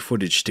edit your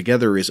footage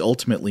together is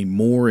ultimately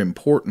more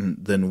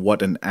important than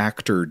what an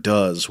actor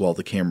does while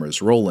the camera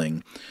is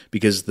rolling,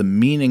 because the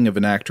meaning of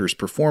an actor's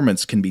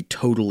performance can be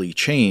totally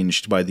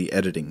changed by the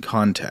editing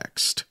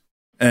context.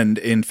 And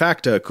in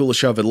fact,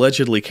 Kuleshov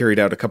allegedly carried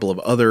out a couple of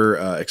other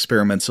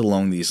experiments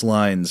along these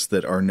lines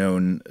that are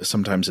known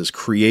sometimes as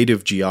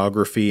creative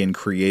geography and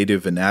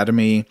creative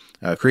anatomy.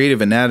 Creative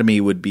anatomy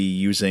would be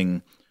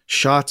using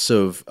shots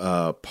of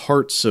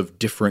parts of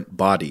different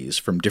bodies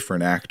from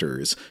different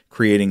actors,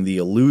 creating the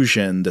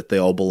illusion that they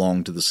all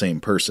belong to the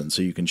same person.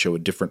 So you can show a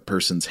different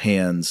person's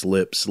hands,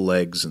 lips,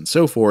 legs, and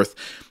so forth,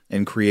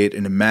 and create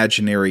an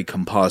imaginary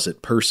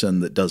composite person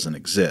that doesn't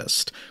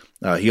exist.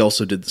 He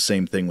also did the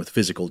same thing with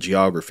physical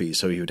geography.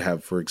 So he would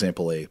have, for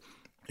example, a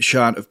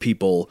shot of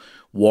people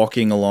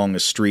walking along a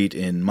street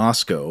in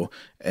Moscow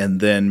and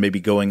then maybe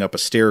going up a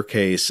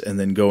staircase and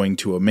then going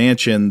to a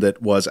mansion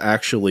that was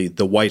actually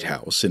the White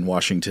House in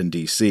Washington,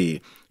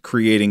 D.C.,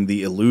 creating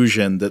the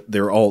illusion that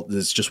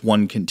there's just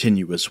one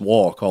continuous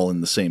walk all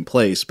in the same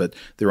place, but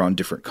they're on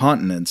different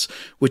continents,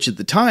 which at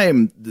the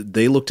time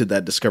they looked at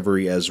that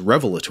discovery as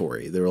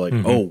revelatory. They were like,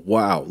 oh,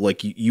 wow,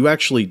 like you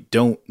actually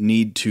don't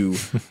need to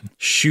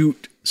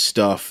shoot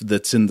stuff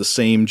that's in the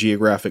same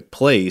geographic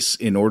place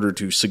in order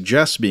to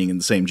suggest being in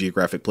the same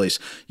geographic place.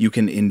 You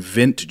can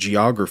invent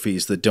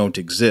geographies that don't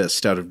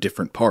exist out of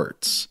different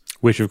parts.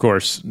 which of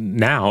course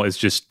now is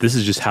this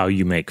is just how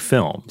you make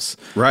films.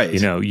 Right. You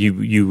know,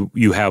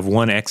 you have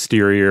one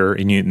exterior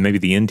and maybe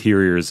the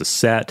interior is a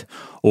set,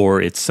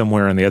 or it's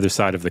somewhere on the other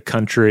side of the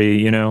country,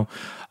 you know.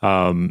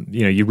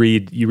 You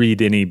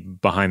read any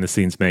behind the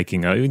scenes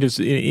making, just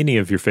any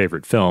of your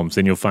favorite films,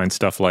 and you'll find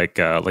stuff like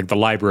The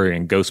Library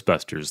and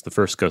Ghostbusters, the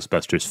first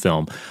Ghostbusters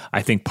film.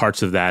 I think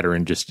parts of that are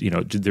in just,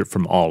 they're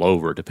from all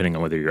over, depending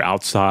on whether you're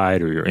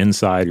outside or you're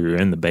inside or you're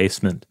in the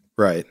basement.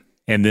 Right.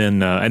 And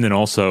then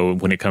also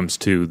when it comes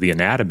to the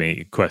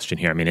anatomy question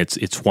here, I mean,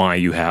 it's why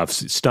you have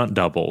stunt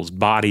doubles,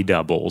 body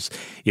doubles.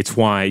 It's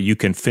why you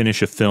can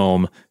finish a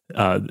film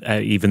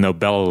even though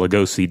Bela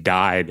Lugosi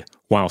died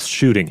while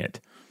shooting it.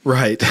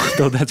 Right.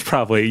 So that's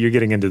probably, you're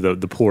getting into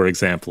the poor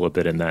example a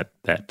bit in that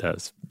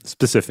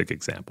specific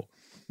example.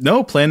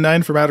 No, Plan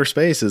 9 from Outer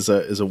Space is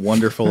a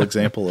wonderful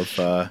example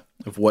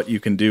of what you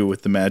can do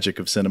with the magic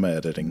of cinema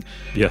editing.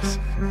 Yes.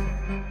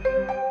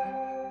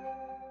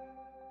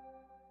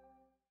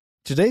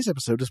 Today's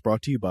episode is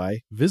brought to you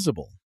by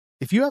Visible.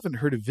 If you haven't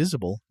heard of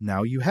Visible,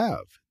 now you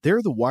have.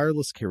 They're the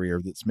wireless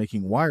carrier that's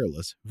making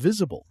wireless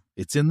visible.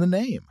 It's in the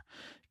name.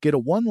 Get a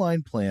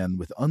one-line plan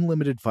with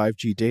unlimited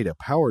 5G data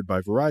powered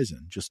by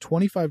Verizon, just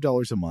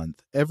 $25 a month,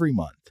 every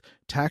month,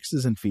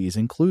 taxes and fees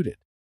included.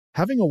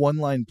 Having a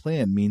one-line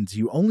plan means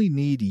you only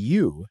need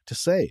you to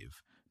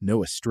save.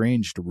 No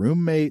estranged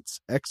roommates,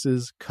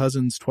 exes,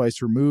 cousins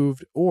twice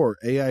removed, or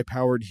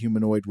AI-powered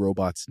humanoid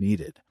robots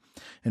needed.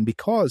 And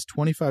because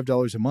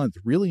 $25 a month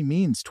really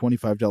means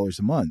 $25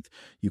 a month,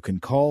 you can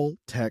call,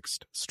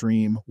 text,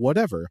 stream,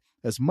 whatever,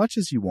 as much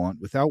as you want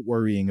without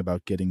worrying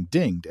about getting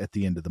dinged at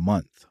the end of the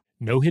month.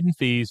 No hidden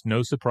fees,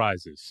 no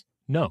surprises.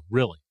 No,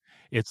 really.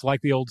 It's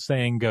like the old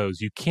saying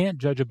goes, you can't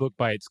judge a book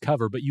by its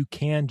cover, but you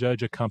can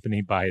judge a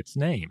company by its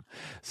name.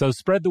 So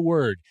spread the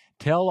word.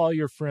 Tell all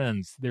your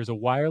friends there's a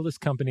wireless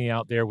company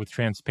out there with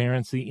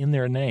transparency in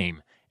their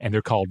name, and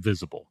they're called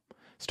Visible.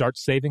 Start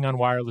saving on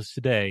wireless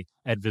today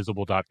at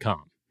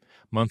Visible.com.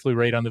 Monthly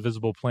rate on the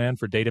Visible plan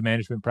for data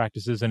management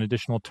practices and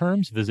additional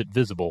terms, visit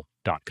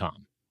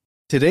Visible.com.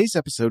 Today's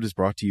episode is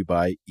brought to you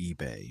by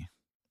eBay.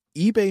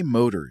 eBay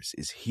Motors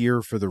is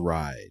here for the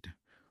ride.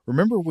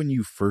 Remember when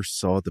you first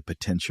saw the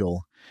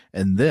potential?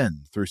 And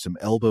then, through some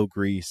elbow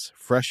grease,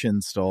 fresh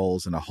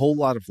installs, and a whole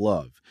lot of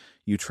love,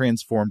 you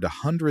transformed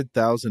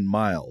 100,000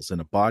 miles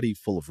and a body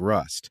full of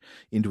rust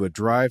into a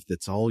drive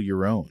that's all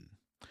your own.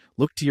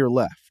 Look to your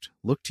left.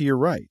 Look to your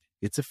right.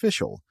 It's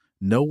official.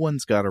 No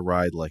one's got a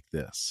ride like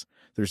this.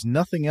 There's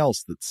nothing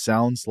else that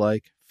sounds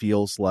like,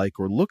 feels like,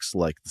 or looks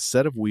like the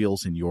set of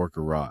wheels in your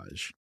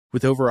garage.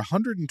 With over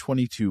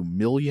 122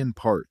 million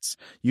parts,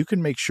 you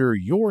can make sure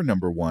your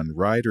number one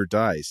ride or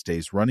die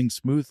stays running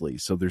smoothly,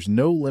 so there's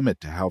no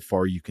limit to how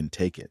far you can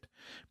take it.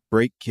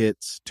 Brake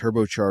kits,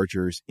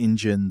 turbochargers,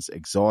 engines,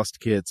 exhaust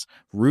kits,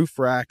 roof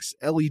racks,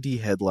 LED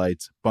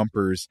headlights,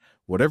 bumpers,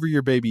 whatever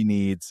your baby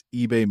needs,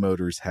 eBay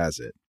Motors has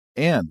it.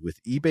 And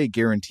with eBay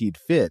Guaranteed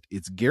Fit,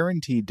 it's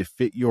guaranteed to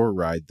fit your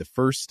ride the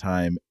first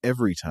time,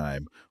 every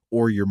time,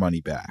 or your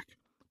money back.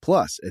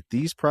 Plus, at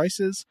these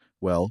prices,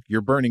 well,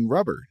 you're burning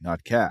rubber,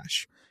 not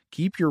cash.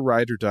 Keep your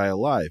ride or die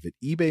alive at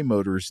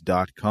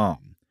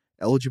ebaymotors.com.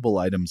 Eligible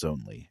items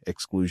only.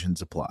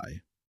 Exclusions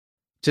apply.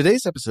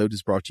 Today's episode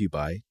is brought to you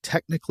by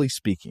Technically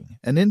Speaking,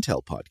 an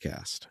Intel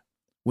podcast.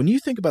 When you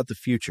think about the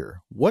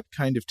future, what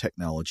kind of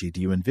technology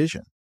do you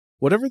envision?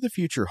 Whatever the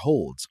future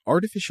holds,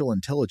 artificial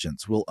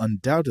intelligence will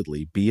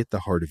undoubtedly be at the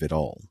heart of it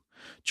all.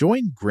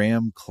 Join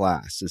Graham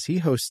Class as he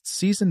hosts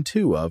Season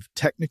 2 of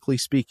Technically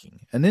Speaking,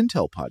 an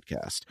Intel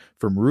podcast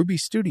from Ruby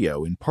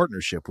Studio in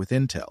partnership with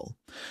Intel.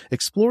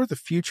 Explore the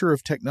future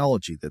of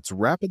technology that's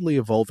rapidly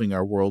evolving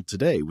our world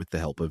today with the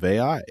help of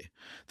AI.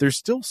 There's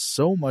still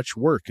so much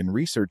work and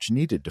research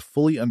needed to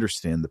fully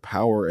understand the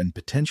power and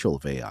potential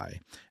of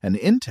AI, and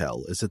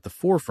Intel is at the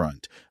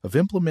forefront of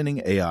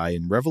implementing AI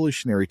in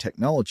revolutionary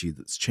technology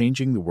that's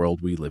changing the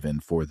world we live in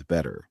for the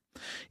better.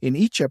 In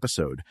each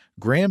episode,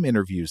 Graham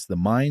interviews the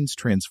minds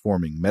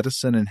transforming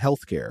medicine and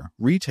healthcare,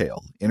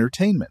 retail,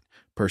 entertainment,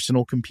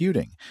 personal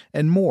computing,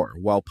 and more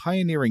while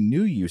pioneering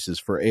new uses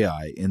for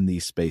AI in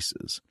these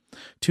spaces.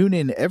 Tune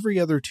in every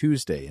other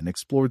Tuesday and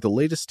explore the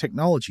latest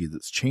technology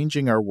that's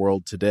changing our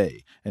world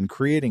today and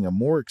creating a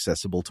more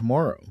accessible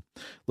tomorrow.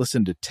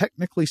 Listen to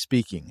Technically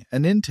Speaking,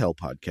 an Intel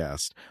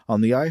podcast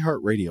on the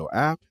iHeartRadio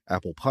app,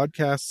 Apple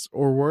Podcasts,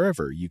 or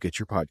wherever you get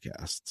your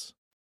podcasts.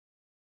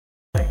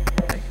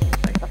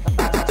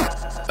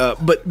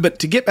 But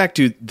to get back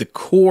to the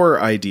core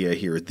idea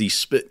here,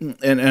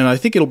 and I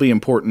think it'll be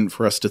important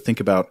for us to think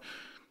about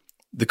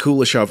the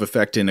Kuleshov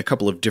effect in a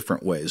couple of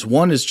different ways.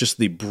 One is just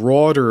the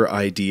broader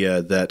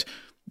idea that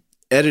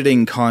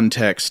editing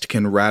context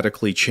can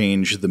radically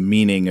change the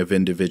meaning of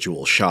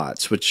individual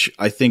shots, which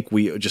I think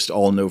we just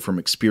all know from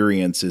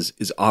experience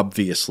is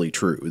obviously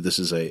true. This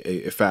is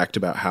a fact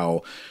about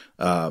how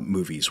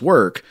movies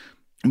work.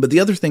 But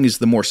the other thing is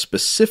the more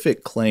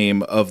specific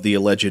claim of the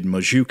alleged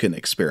Mojukin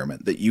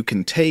experiment, that you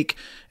can take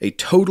a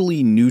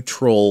totally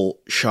neutral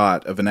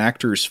shot of an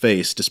actor's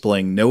face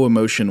displaying no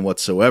emotion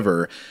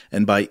whatsoever,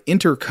 and by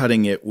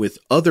intercutting it with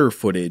other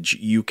footage,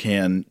 you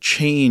can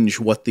change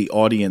what the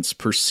audience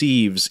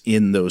perceives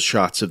in those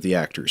shots of the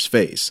actor's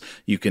face.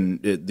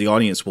 The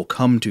audience will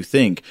come to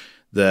think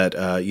that,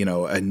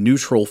 a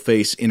neutral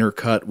face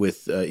intercut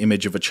with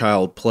image of a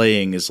child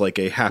playing is like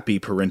a happy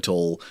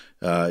parental,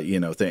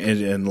 thing,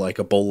 and like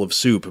a bowl of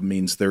soup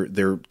means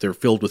they're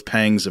filled with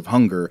pangs of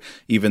hunger,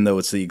 even though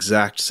it's the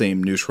exact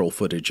same neutral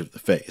footage of the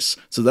face.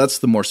 So that's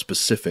the more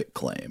specific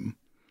claim.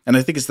 And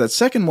I think it's that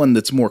second one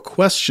that's more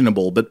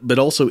questionable, but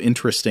also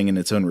interesting in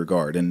its own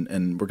regard.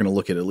 And we're going to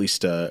look at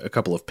least a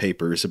couple of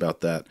papers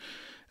about that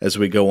as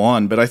we go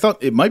on. But I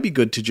thought it might be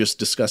good to just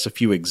discuss a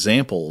few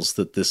examples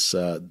that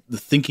the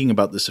thinking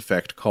about this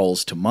effect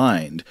calls to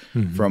mind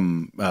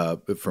from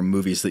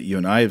movies that you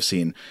and I have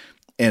seen.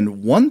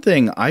 And one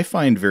thing I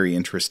find very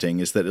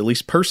interesting is that, at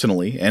least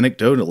personally,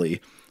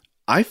 anecdotally,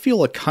 I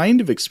feel a kind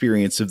of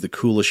experience of the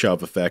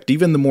Kuleshov effect,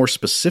 even the more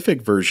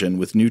specific version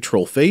with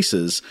neutral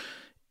faces,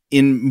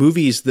 in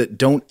movies that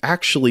don't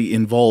actually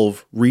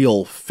involve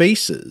real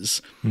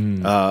faces.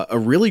 A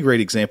really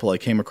great example I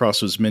came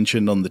across was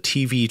mentioned on the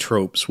TV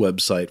Tropes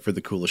website for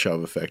the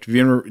Kuleshov effect. If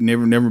you've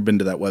never been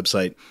to that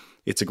website,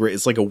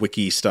 it's like a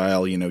wiki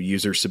style,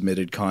 user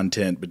submitted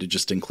content, but it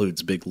just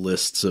includes big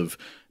lists of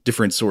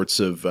different sorts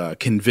of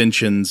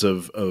conventions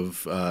of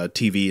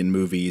TV and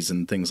movies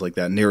and things like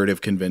that,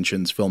 narrative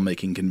conventions,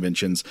 filmmaking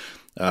conventions,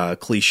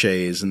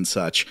 cliches and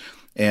such.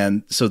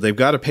 And so they've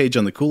got a page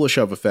on the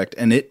Kuleshov effect,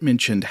 and it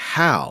mentioned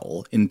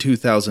HAL in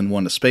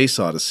 2001: A Space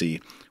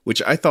Odyssey,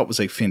 which I thought was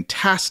a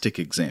fantastic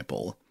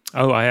example.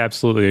 Oh, I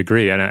absolutely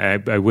agree. And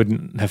I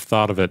wouldn't have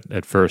thought of it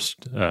at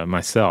first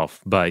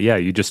myself. But yeah,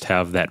 you just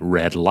have that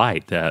red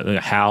light.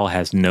 HAL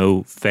has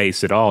no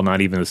face at all,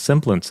 not even the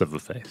semblance of a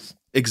face.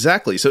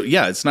 Exactly. So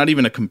yeah, it's not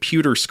even a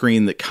computer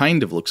screen that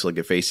kind of looks like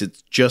a face.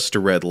 It's just a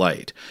red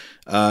light.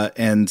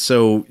 And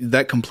so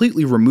that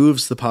completely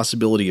removes the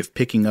possibility of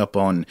picking up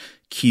on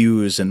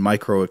cues and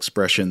micro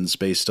expressions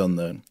based on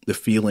the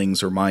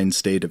feelings or mind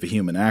state of a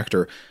human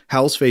actor.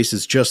 HAL's face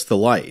is just the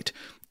light.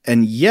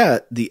 And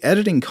yet the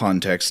editing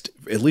context,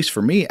 at least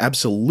for me,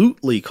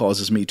 absolutely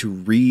causes me to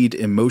read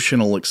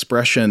emotional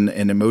expression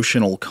and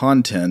emotional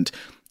content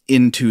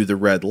into the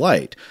red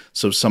light.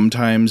 So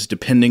sometimes,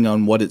 depending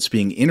on what it's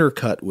being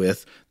intercut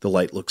with, the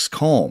light looks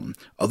calm.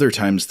 Other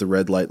times the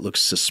red light looks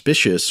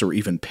suspicious or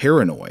even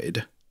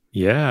paranoid.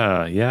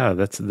 Yeah.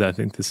 I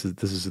think this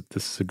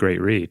is a great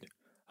read.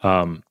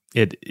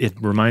 It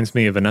reminds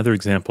me of another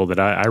example that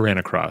I ran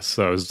across.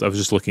 So I was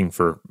just looking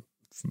for.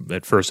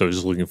 At first, I was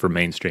just looking for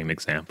mainstream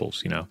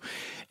examples,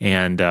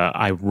 and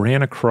I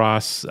ran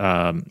across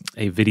a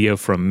video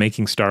from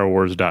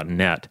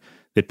MakingStarWars.net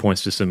that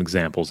points to some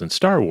examples in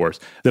Star Wars.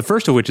 The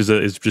first of which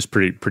is just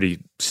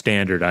pretty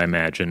standard, I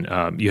imagine.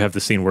 You have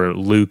the scene where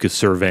Luke is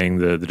surveying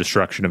the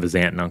destruction of his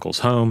aunt and uncle's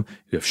home.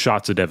 You have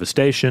shots of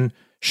devastation,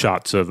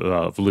 shots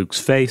of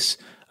Luke's face,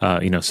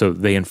 so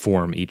they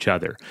inform each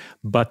other.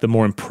 But the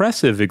more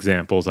impressive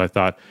examples, I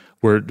thought,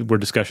 were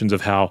discussions of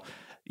how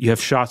you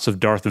have shots of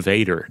Darth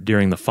Vader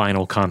during the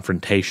final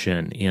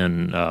confrontation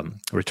in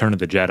Return of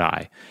the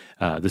Jedi.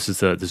 This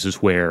is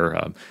where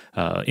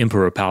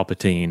Emperor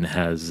Palpatine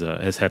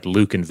has had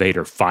Luke and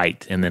Vader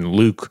fight, and then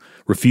Luke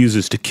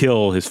refuses to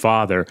kill his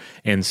father,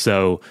 and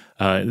so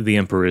the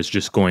Emperor is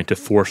just going to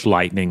force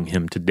lightning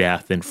him to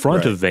death in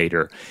front of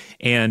Vader.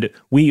 And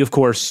we, of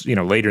course,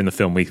 later in the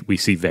film we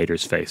see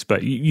Vader's face,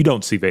 but you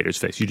don't see Vader's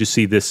face. You just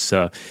see this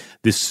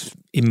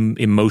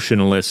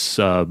emotionless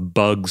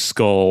bug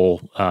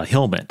skull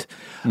helmet.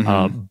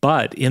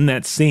 But in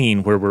that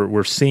scene where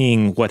we're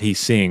seeing what he's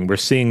seeing, we're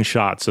seeing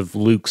shots of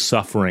Luke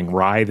suffering,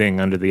 writhing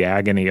under the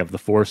agony of the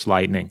Force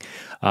lightning.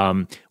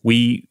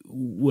 We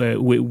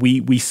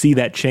see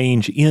that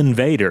change in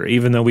Vader,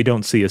 even though we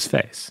don't see his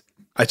face.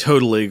 I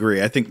totally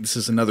agree. I think this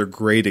is another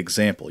great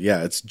example.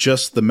 Yeah, it's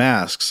just the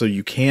mask, so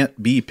you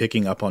can't be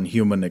picking up on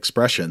human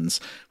expressions.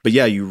 But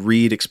yeah, you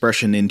read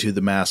expression into the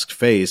masked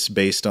face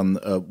based on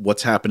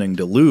what's happening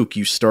to Luke.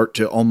 You start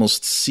to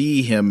almost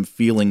see him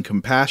feeling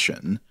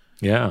compassion.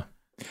 Yeah.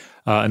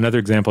 Another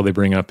example they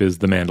bring up is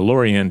The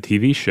Mandalorian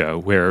TV show,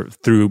 where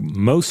through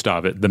most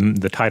of it,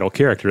 the title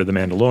character of The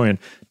Mandalorian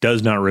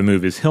does not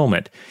remove his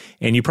helmet.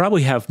 And you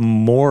probably have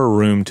more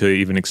room to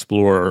even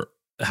explore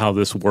how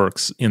this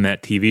works in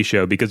that TV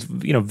show, because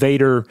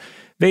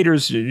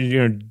Vader's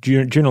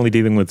generally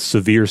dealing with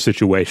severe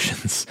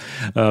situations,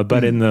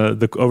 but in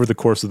the over the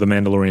course of the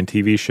Mandalorian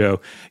TV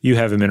show, you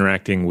have him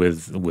interacting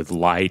with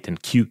light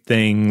and cute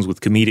things,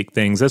 with comedic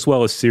things, as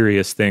well as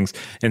serious things,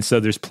 and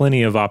so there's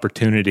plenty of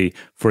opportunity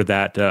for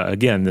that.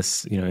 Again,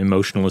 this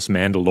emotionless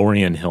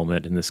Mandalorian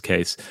helmet in this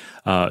case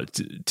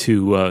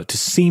to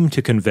seem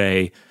to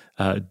convey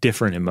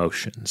different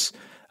emotions.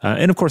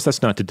 And of course,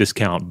 that's not to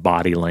discount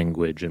body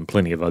language and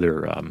plenty of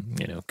other,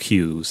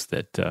 cues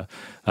that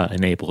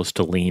enable us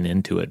to lean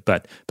into it.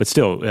 But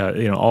still,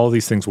 all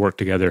these things work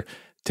together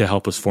to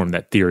help us form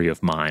that theory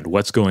of mind.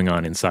 What's going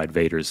on inside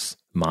Vader's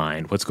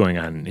mind? What's going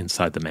on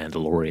inside the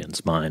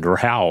Mandalorian's mind or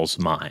Hal's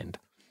mind?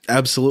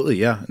 Absolutely,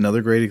 yeah.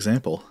 Another great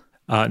example.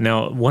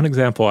 Now, one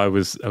example I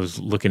was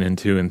looking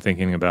into and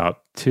thinking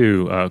about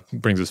too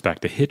brings us back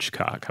to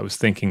Hitchcock. I was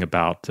thinking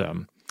about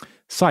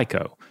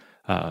Psycho,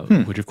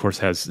 which of course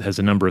has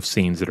a number of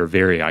scenes that are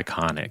very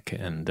iconic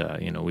and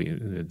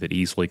that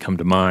easily come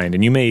to mind.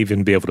 And you may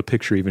even be able to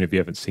picture even if you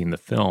haven't seen the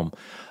film.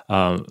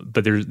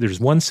 But there's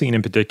one scene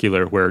in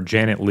particular where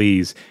Janet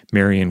Leigh's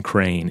Marion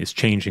Crane is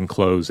changing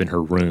clothes in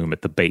her room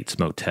at the Bates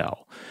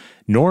Motel.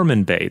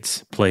 Norman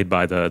Bates, played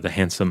by the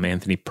handsome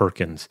Anthony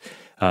Perkins,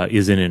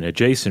 is in an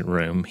adjacent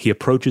room. He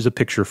approaches a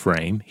picture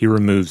frame, he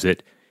removes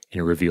it, and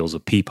it reveals a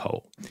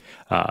peephole.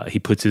 He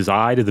puts his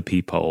eye to the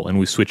peephole, and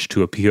we switch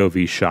to a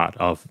POV shot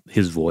of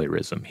his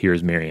voyeurism.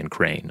 Here's Marion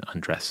Crane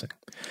undressing.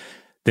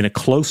 Then a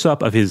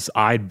close-up of his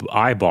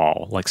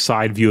eyeball, like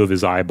side view of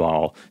his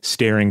eyeball,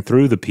 staring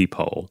through the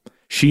peephole.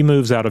 She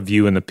moves out of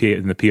view in the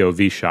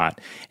POV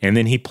shot, and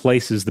then he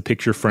places the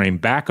picture frame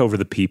back over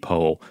the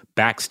peephole,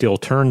 back still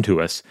turned to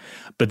us.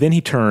 But then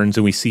he turns,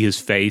 and we see his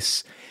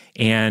face,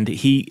 and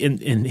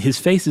his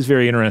face is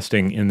very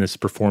interesting in this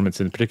performance,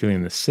 and particularly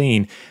in this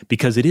scene,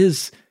 because it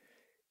is,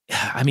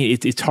 I mean,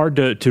 it's hard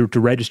to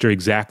register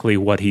exactly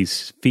what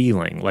he's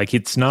feeling. Like,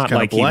 it's not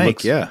like blank, he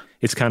looks... Yeah.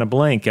 It's kind of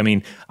blank. I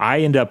mean,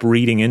 I end up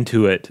reading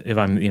into it if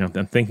I'm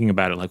thinking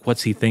about it, like,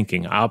 what's he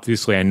thinking?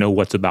 Obviously, I know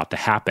what's about to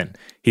happen.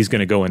 He's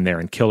going to go in there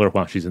and kill her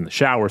while she's in the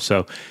shower.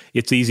 So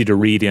it's easy to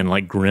read in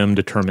like grim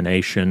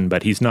determination,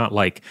 but he's not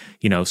like,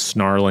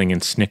 snarling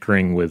and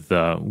snickering with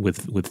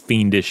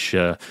fiendish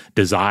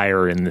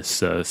desire in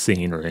this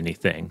scene or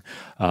anything.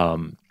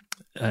 And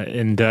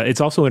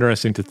it's also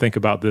interesting to think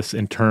about this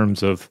in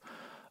terms of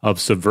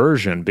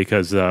subversion,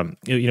 because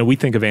we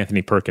think of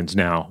Anthony Perkins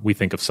now. We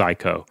think of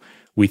Psycho.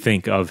 We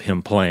think of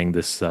him playing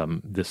this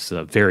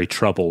very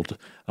troubled,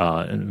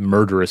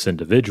 murderous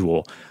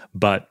individual.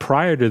 But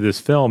prior to this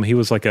film, he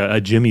was like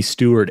a Jimmy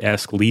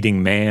Stewart-esque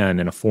leading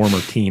man and a former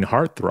teen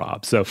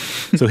heartthrob.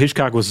 So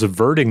Hitchcock was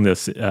subverting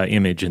this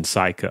image in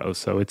Psycho.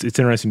 So it's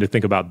interesting to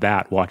think about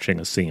that watching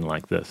a scene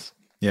like this.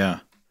 Yeah.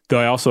 Though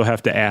I also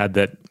have to add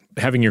that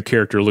having your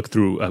character look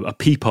through a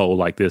peephole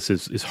like this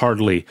is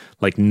hardly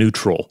like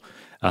neutral.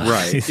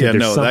 Right. Yeah,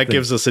 no, that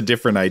gives us a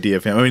different idea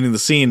of him. I mean, in the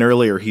scene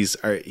earlier, he's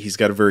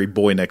got a very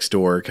boy next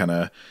door kind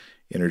of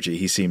energy.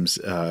 He seems,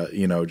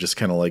 just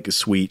kind of like a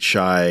sweet,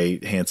 shy,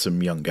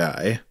 handsome young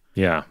guy.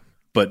 Yeah.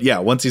 But yeah,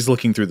 once he's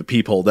looking through the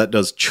peephole, that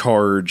does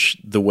charge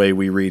the way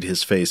we read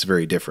his face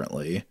very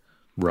differently.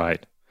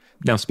 Right.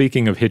 Now,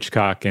 speaking of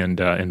Hitchcock and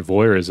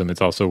voyeurism,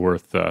 it's also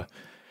worth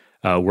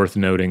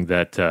noting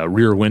that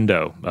Rear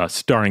Window,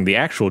 starring the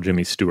actual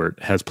Jimmy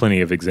Stewart, has plenty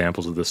of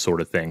examples of this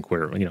sort of thing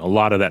where, a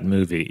lot of that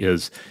movie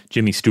is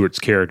Jimmy Stewart's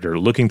character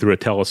looking through a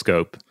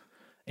telescope,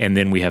 and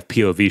then we have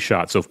POV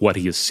shots of what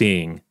he is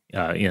seeing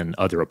in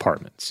other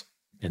apartments.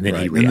 And then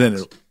he reacts. And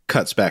then it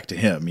cuts back to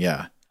him,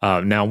 yeah.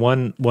 Now,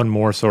 one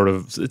more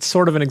it's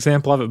sort of an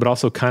example of it, but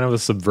also kind of a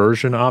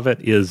subversion of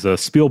it, is a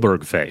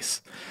Spielberg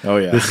face. Oh,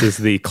 yeah. This is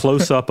the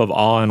close-up of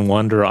awe and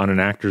wonder on an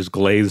actor's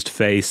glazed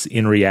face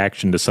in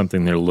reaction to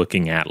something they're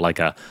looking at, like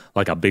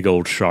a big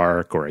old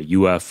shark or a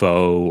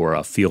UFO or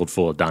a field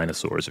full of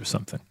dinosaurs or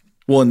something.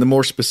 Well, in the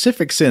more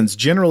specific sense,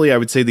 generally I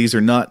would say these are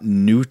not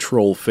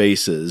neutral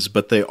faces,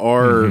 but they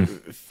are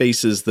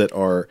faces that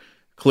are...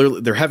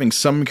 Clearly, they're having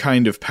some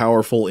kind of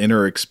powerful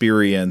inner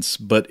experience,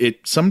 but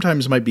it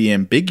sometimes might be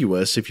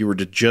ambiguous if you were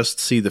to just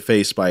see the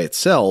face by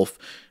itself.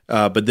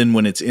 But then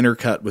when it's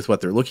intercut with what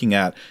they're looking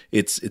at,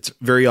 it's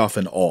very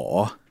often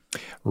awe.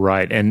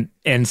 Right,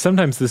 and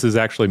sometimes this is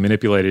actually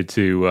manipulated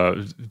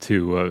to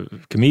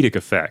comedic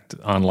effect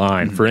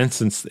online. For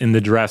instance, in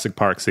the Jurassic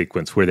Park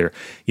sequence, where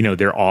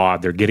they're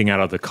awed, they're getting out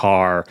of the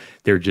car,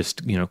 they're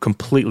just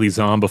completely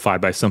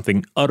zombified by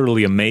something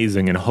utterly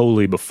amazing and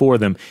holy before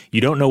them. You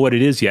don't know what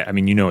it is yet. I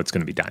mean, it's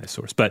going to be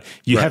dinosaurs, but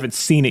you haven't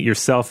seen it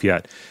yourself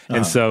yet.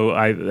 And so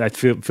I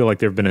feel like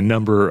there have been a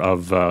number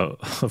of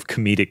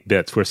comedic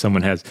bits where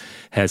someone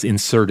has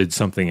inserted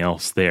something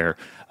else there.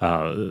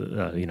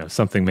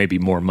 Something maybe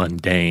more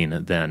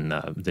mundane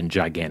than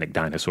gigantic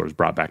dinosaurs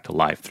brought back to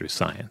life through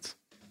science.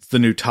 It's the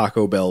new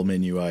Taco Bell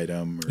menu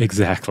item.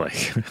 Exactly.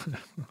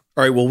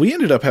 All right, well, we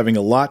ended up having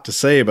a lot to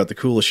say about the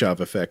Kuleshov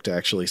effect,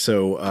 actually.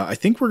 So I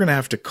think we're going to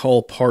have to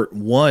call part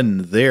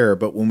 1 there.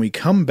 But when we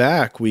come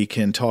back, we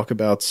can talk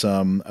about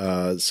some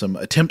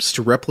attempts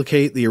to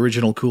replicate the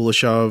original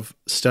Kuleshov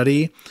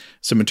study,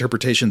 some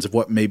interpretations of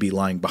what may be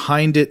lying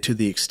behind it to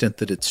the extent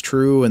that it's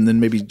true, and then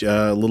maybe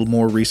a little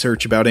more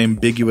research about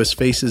ambiguous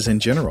faces in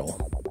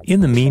general.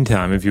 In the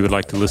meantime, if you would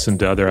like to listen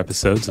to other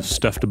episodes of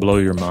Stuff to Blow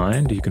Your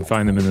Mind, you can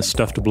find them in the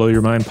Stuff to Blow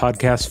Your Mind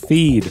podcast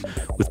feed,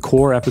 with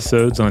core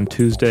episodes on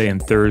Tuesday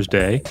and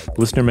Thursday,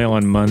 listener mail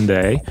on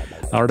Monday,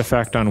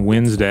 Artifact on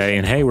Wednesday,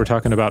 and hey, we're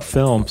talking about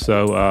film,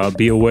 so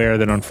be aware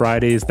that on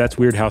Fridays, that's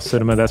Weird House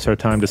Cinema. That's our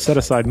time to set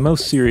aside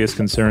most serious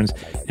concerns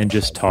and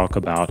just talk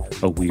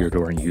about a weird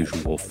or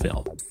unusual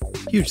film.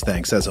 Huge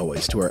thanks, as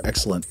always, to our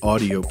excellent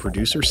audio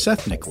producer,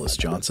 Seth Nicholas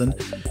Johnson.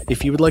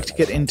 If you would like to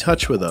get in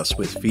touch with us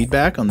with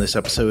feedback on this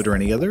episode or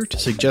any other, to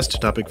suggest a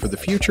topic for the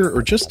future,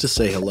 or just to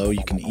say hello,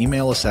 you can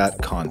email us at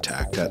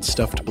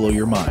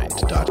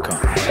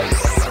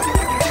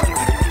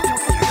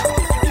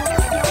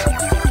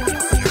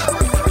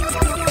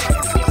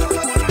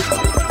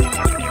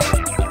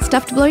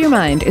Stuff to Blow Your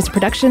Mind is a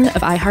production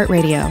of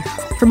iHeartRadio.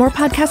 For more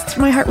podcasts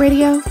from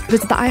iHeartRadio,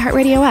 visit the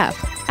iHeartRadio app,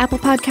 Apple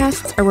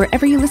Podcasts, or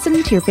wherever you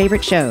listen to your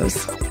favorite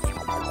shows.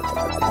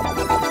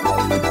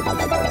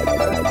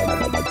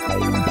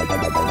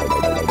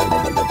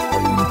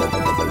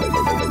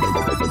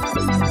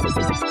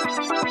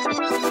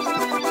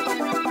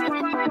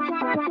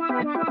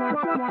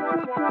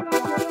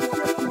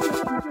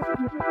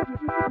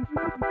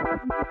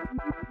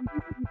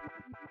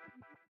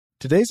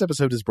 Today's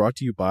episode is brought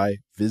to you by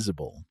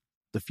Visible.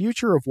 The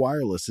future of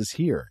wireless is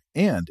here,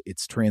 and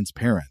it's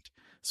transparent.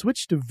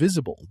 Switch to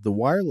Visible, the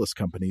wireless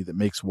company that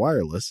makes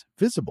wireless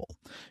visible.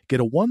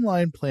 Get a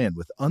one-line plan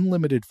with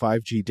unlimited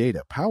 5G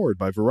data powered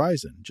by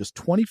Verizon, just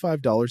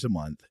 $25 a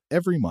month,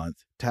 every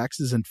month,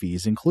 taxes and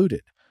fees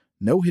included.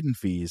 No hidden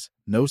fees,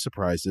 no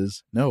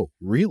surprises, no,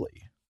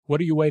 really. What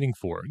are you waiting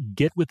for?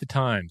 Get with the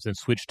times and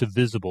switch to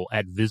Visible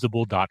at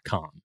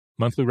Visible.com.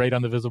 Monthly rate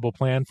on the Visible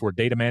plan. For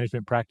data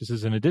management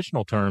practices and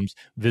additional terms,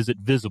 visit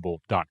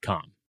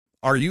Visible.com.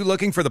 Are you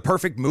looking for the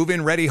perfect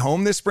move-in ready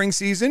home this spring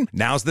season?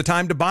 Now's the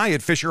time to buy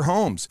at Fisher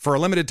Homes. For a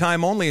limited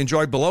time only,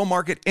 enjoy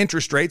below-market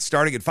interest rates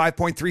starting at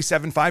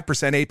 5.375%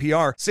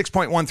 APR,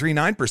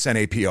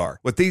 6.139% APR.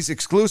 With these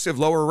exclusive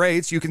lower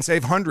rates, you can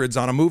save hundreds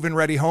on a move-in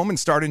ready home and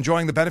start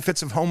enjoying the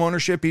benefits of home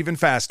ownership even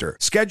faster.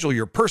 Schedule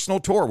your personal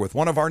tour with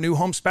one of our new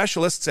home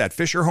specialists at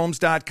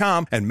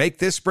FisherHomes.com and make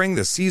this spring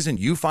the season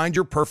you find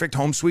your perfect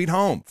home sweet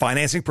home.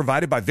 Financing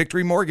provided by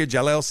Victory Mortgage,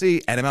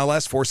 LLC,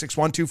 NMLS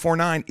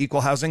 461249,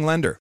 Equal Housing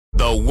Lender.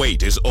 The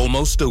wait is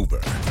almost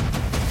over.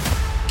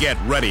 Get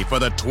ready for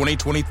the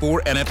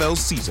 2024 NFL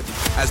season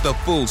as the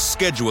full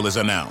schedule is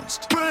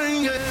announced.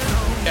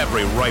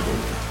 Every rivalry,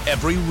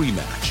 every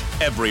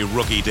rematch, every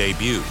rookie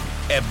debut,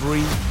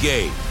 every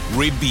game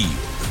revealed.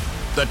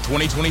 The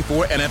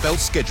 2024 NFL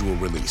schedule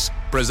release,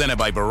 presented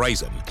by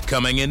Verizon,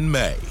 coming in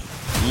May.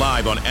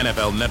 Live on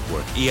NFL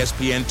Network,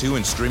 ESPN2,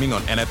 and streaming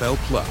on NFL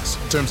Plus.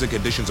 Terms and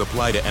conditions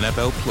apply to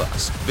NFL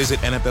Plus. Visit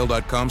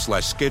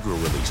NFL.com/schedule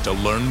release to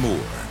learn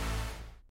more.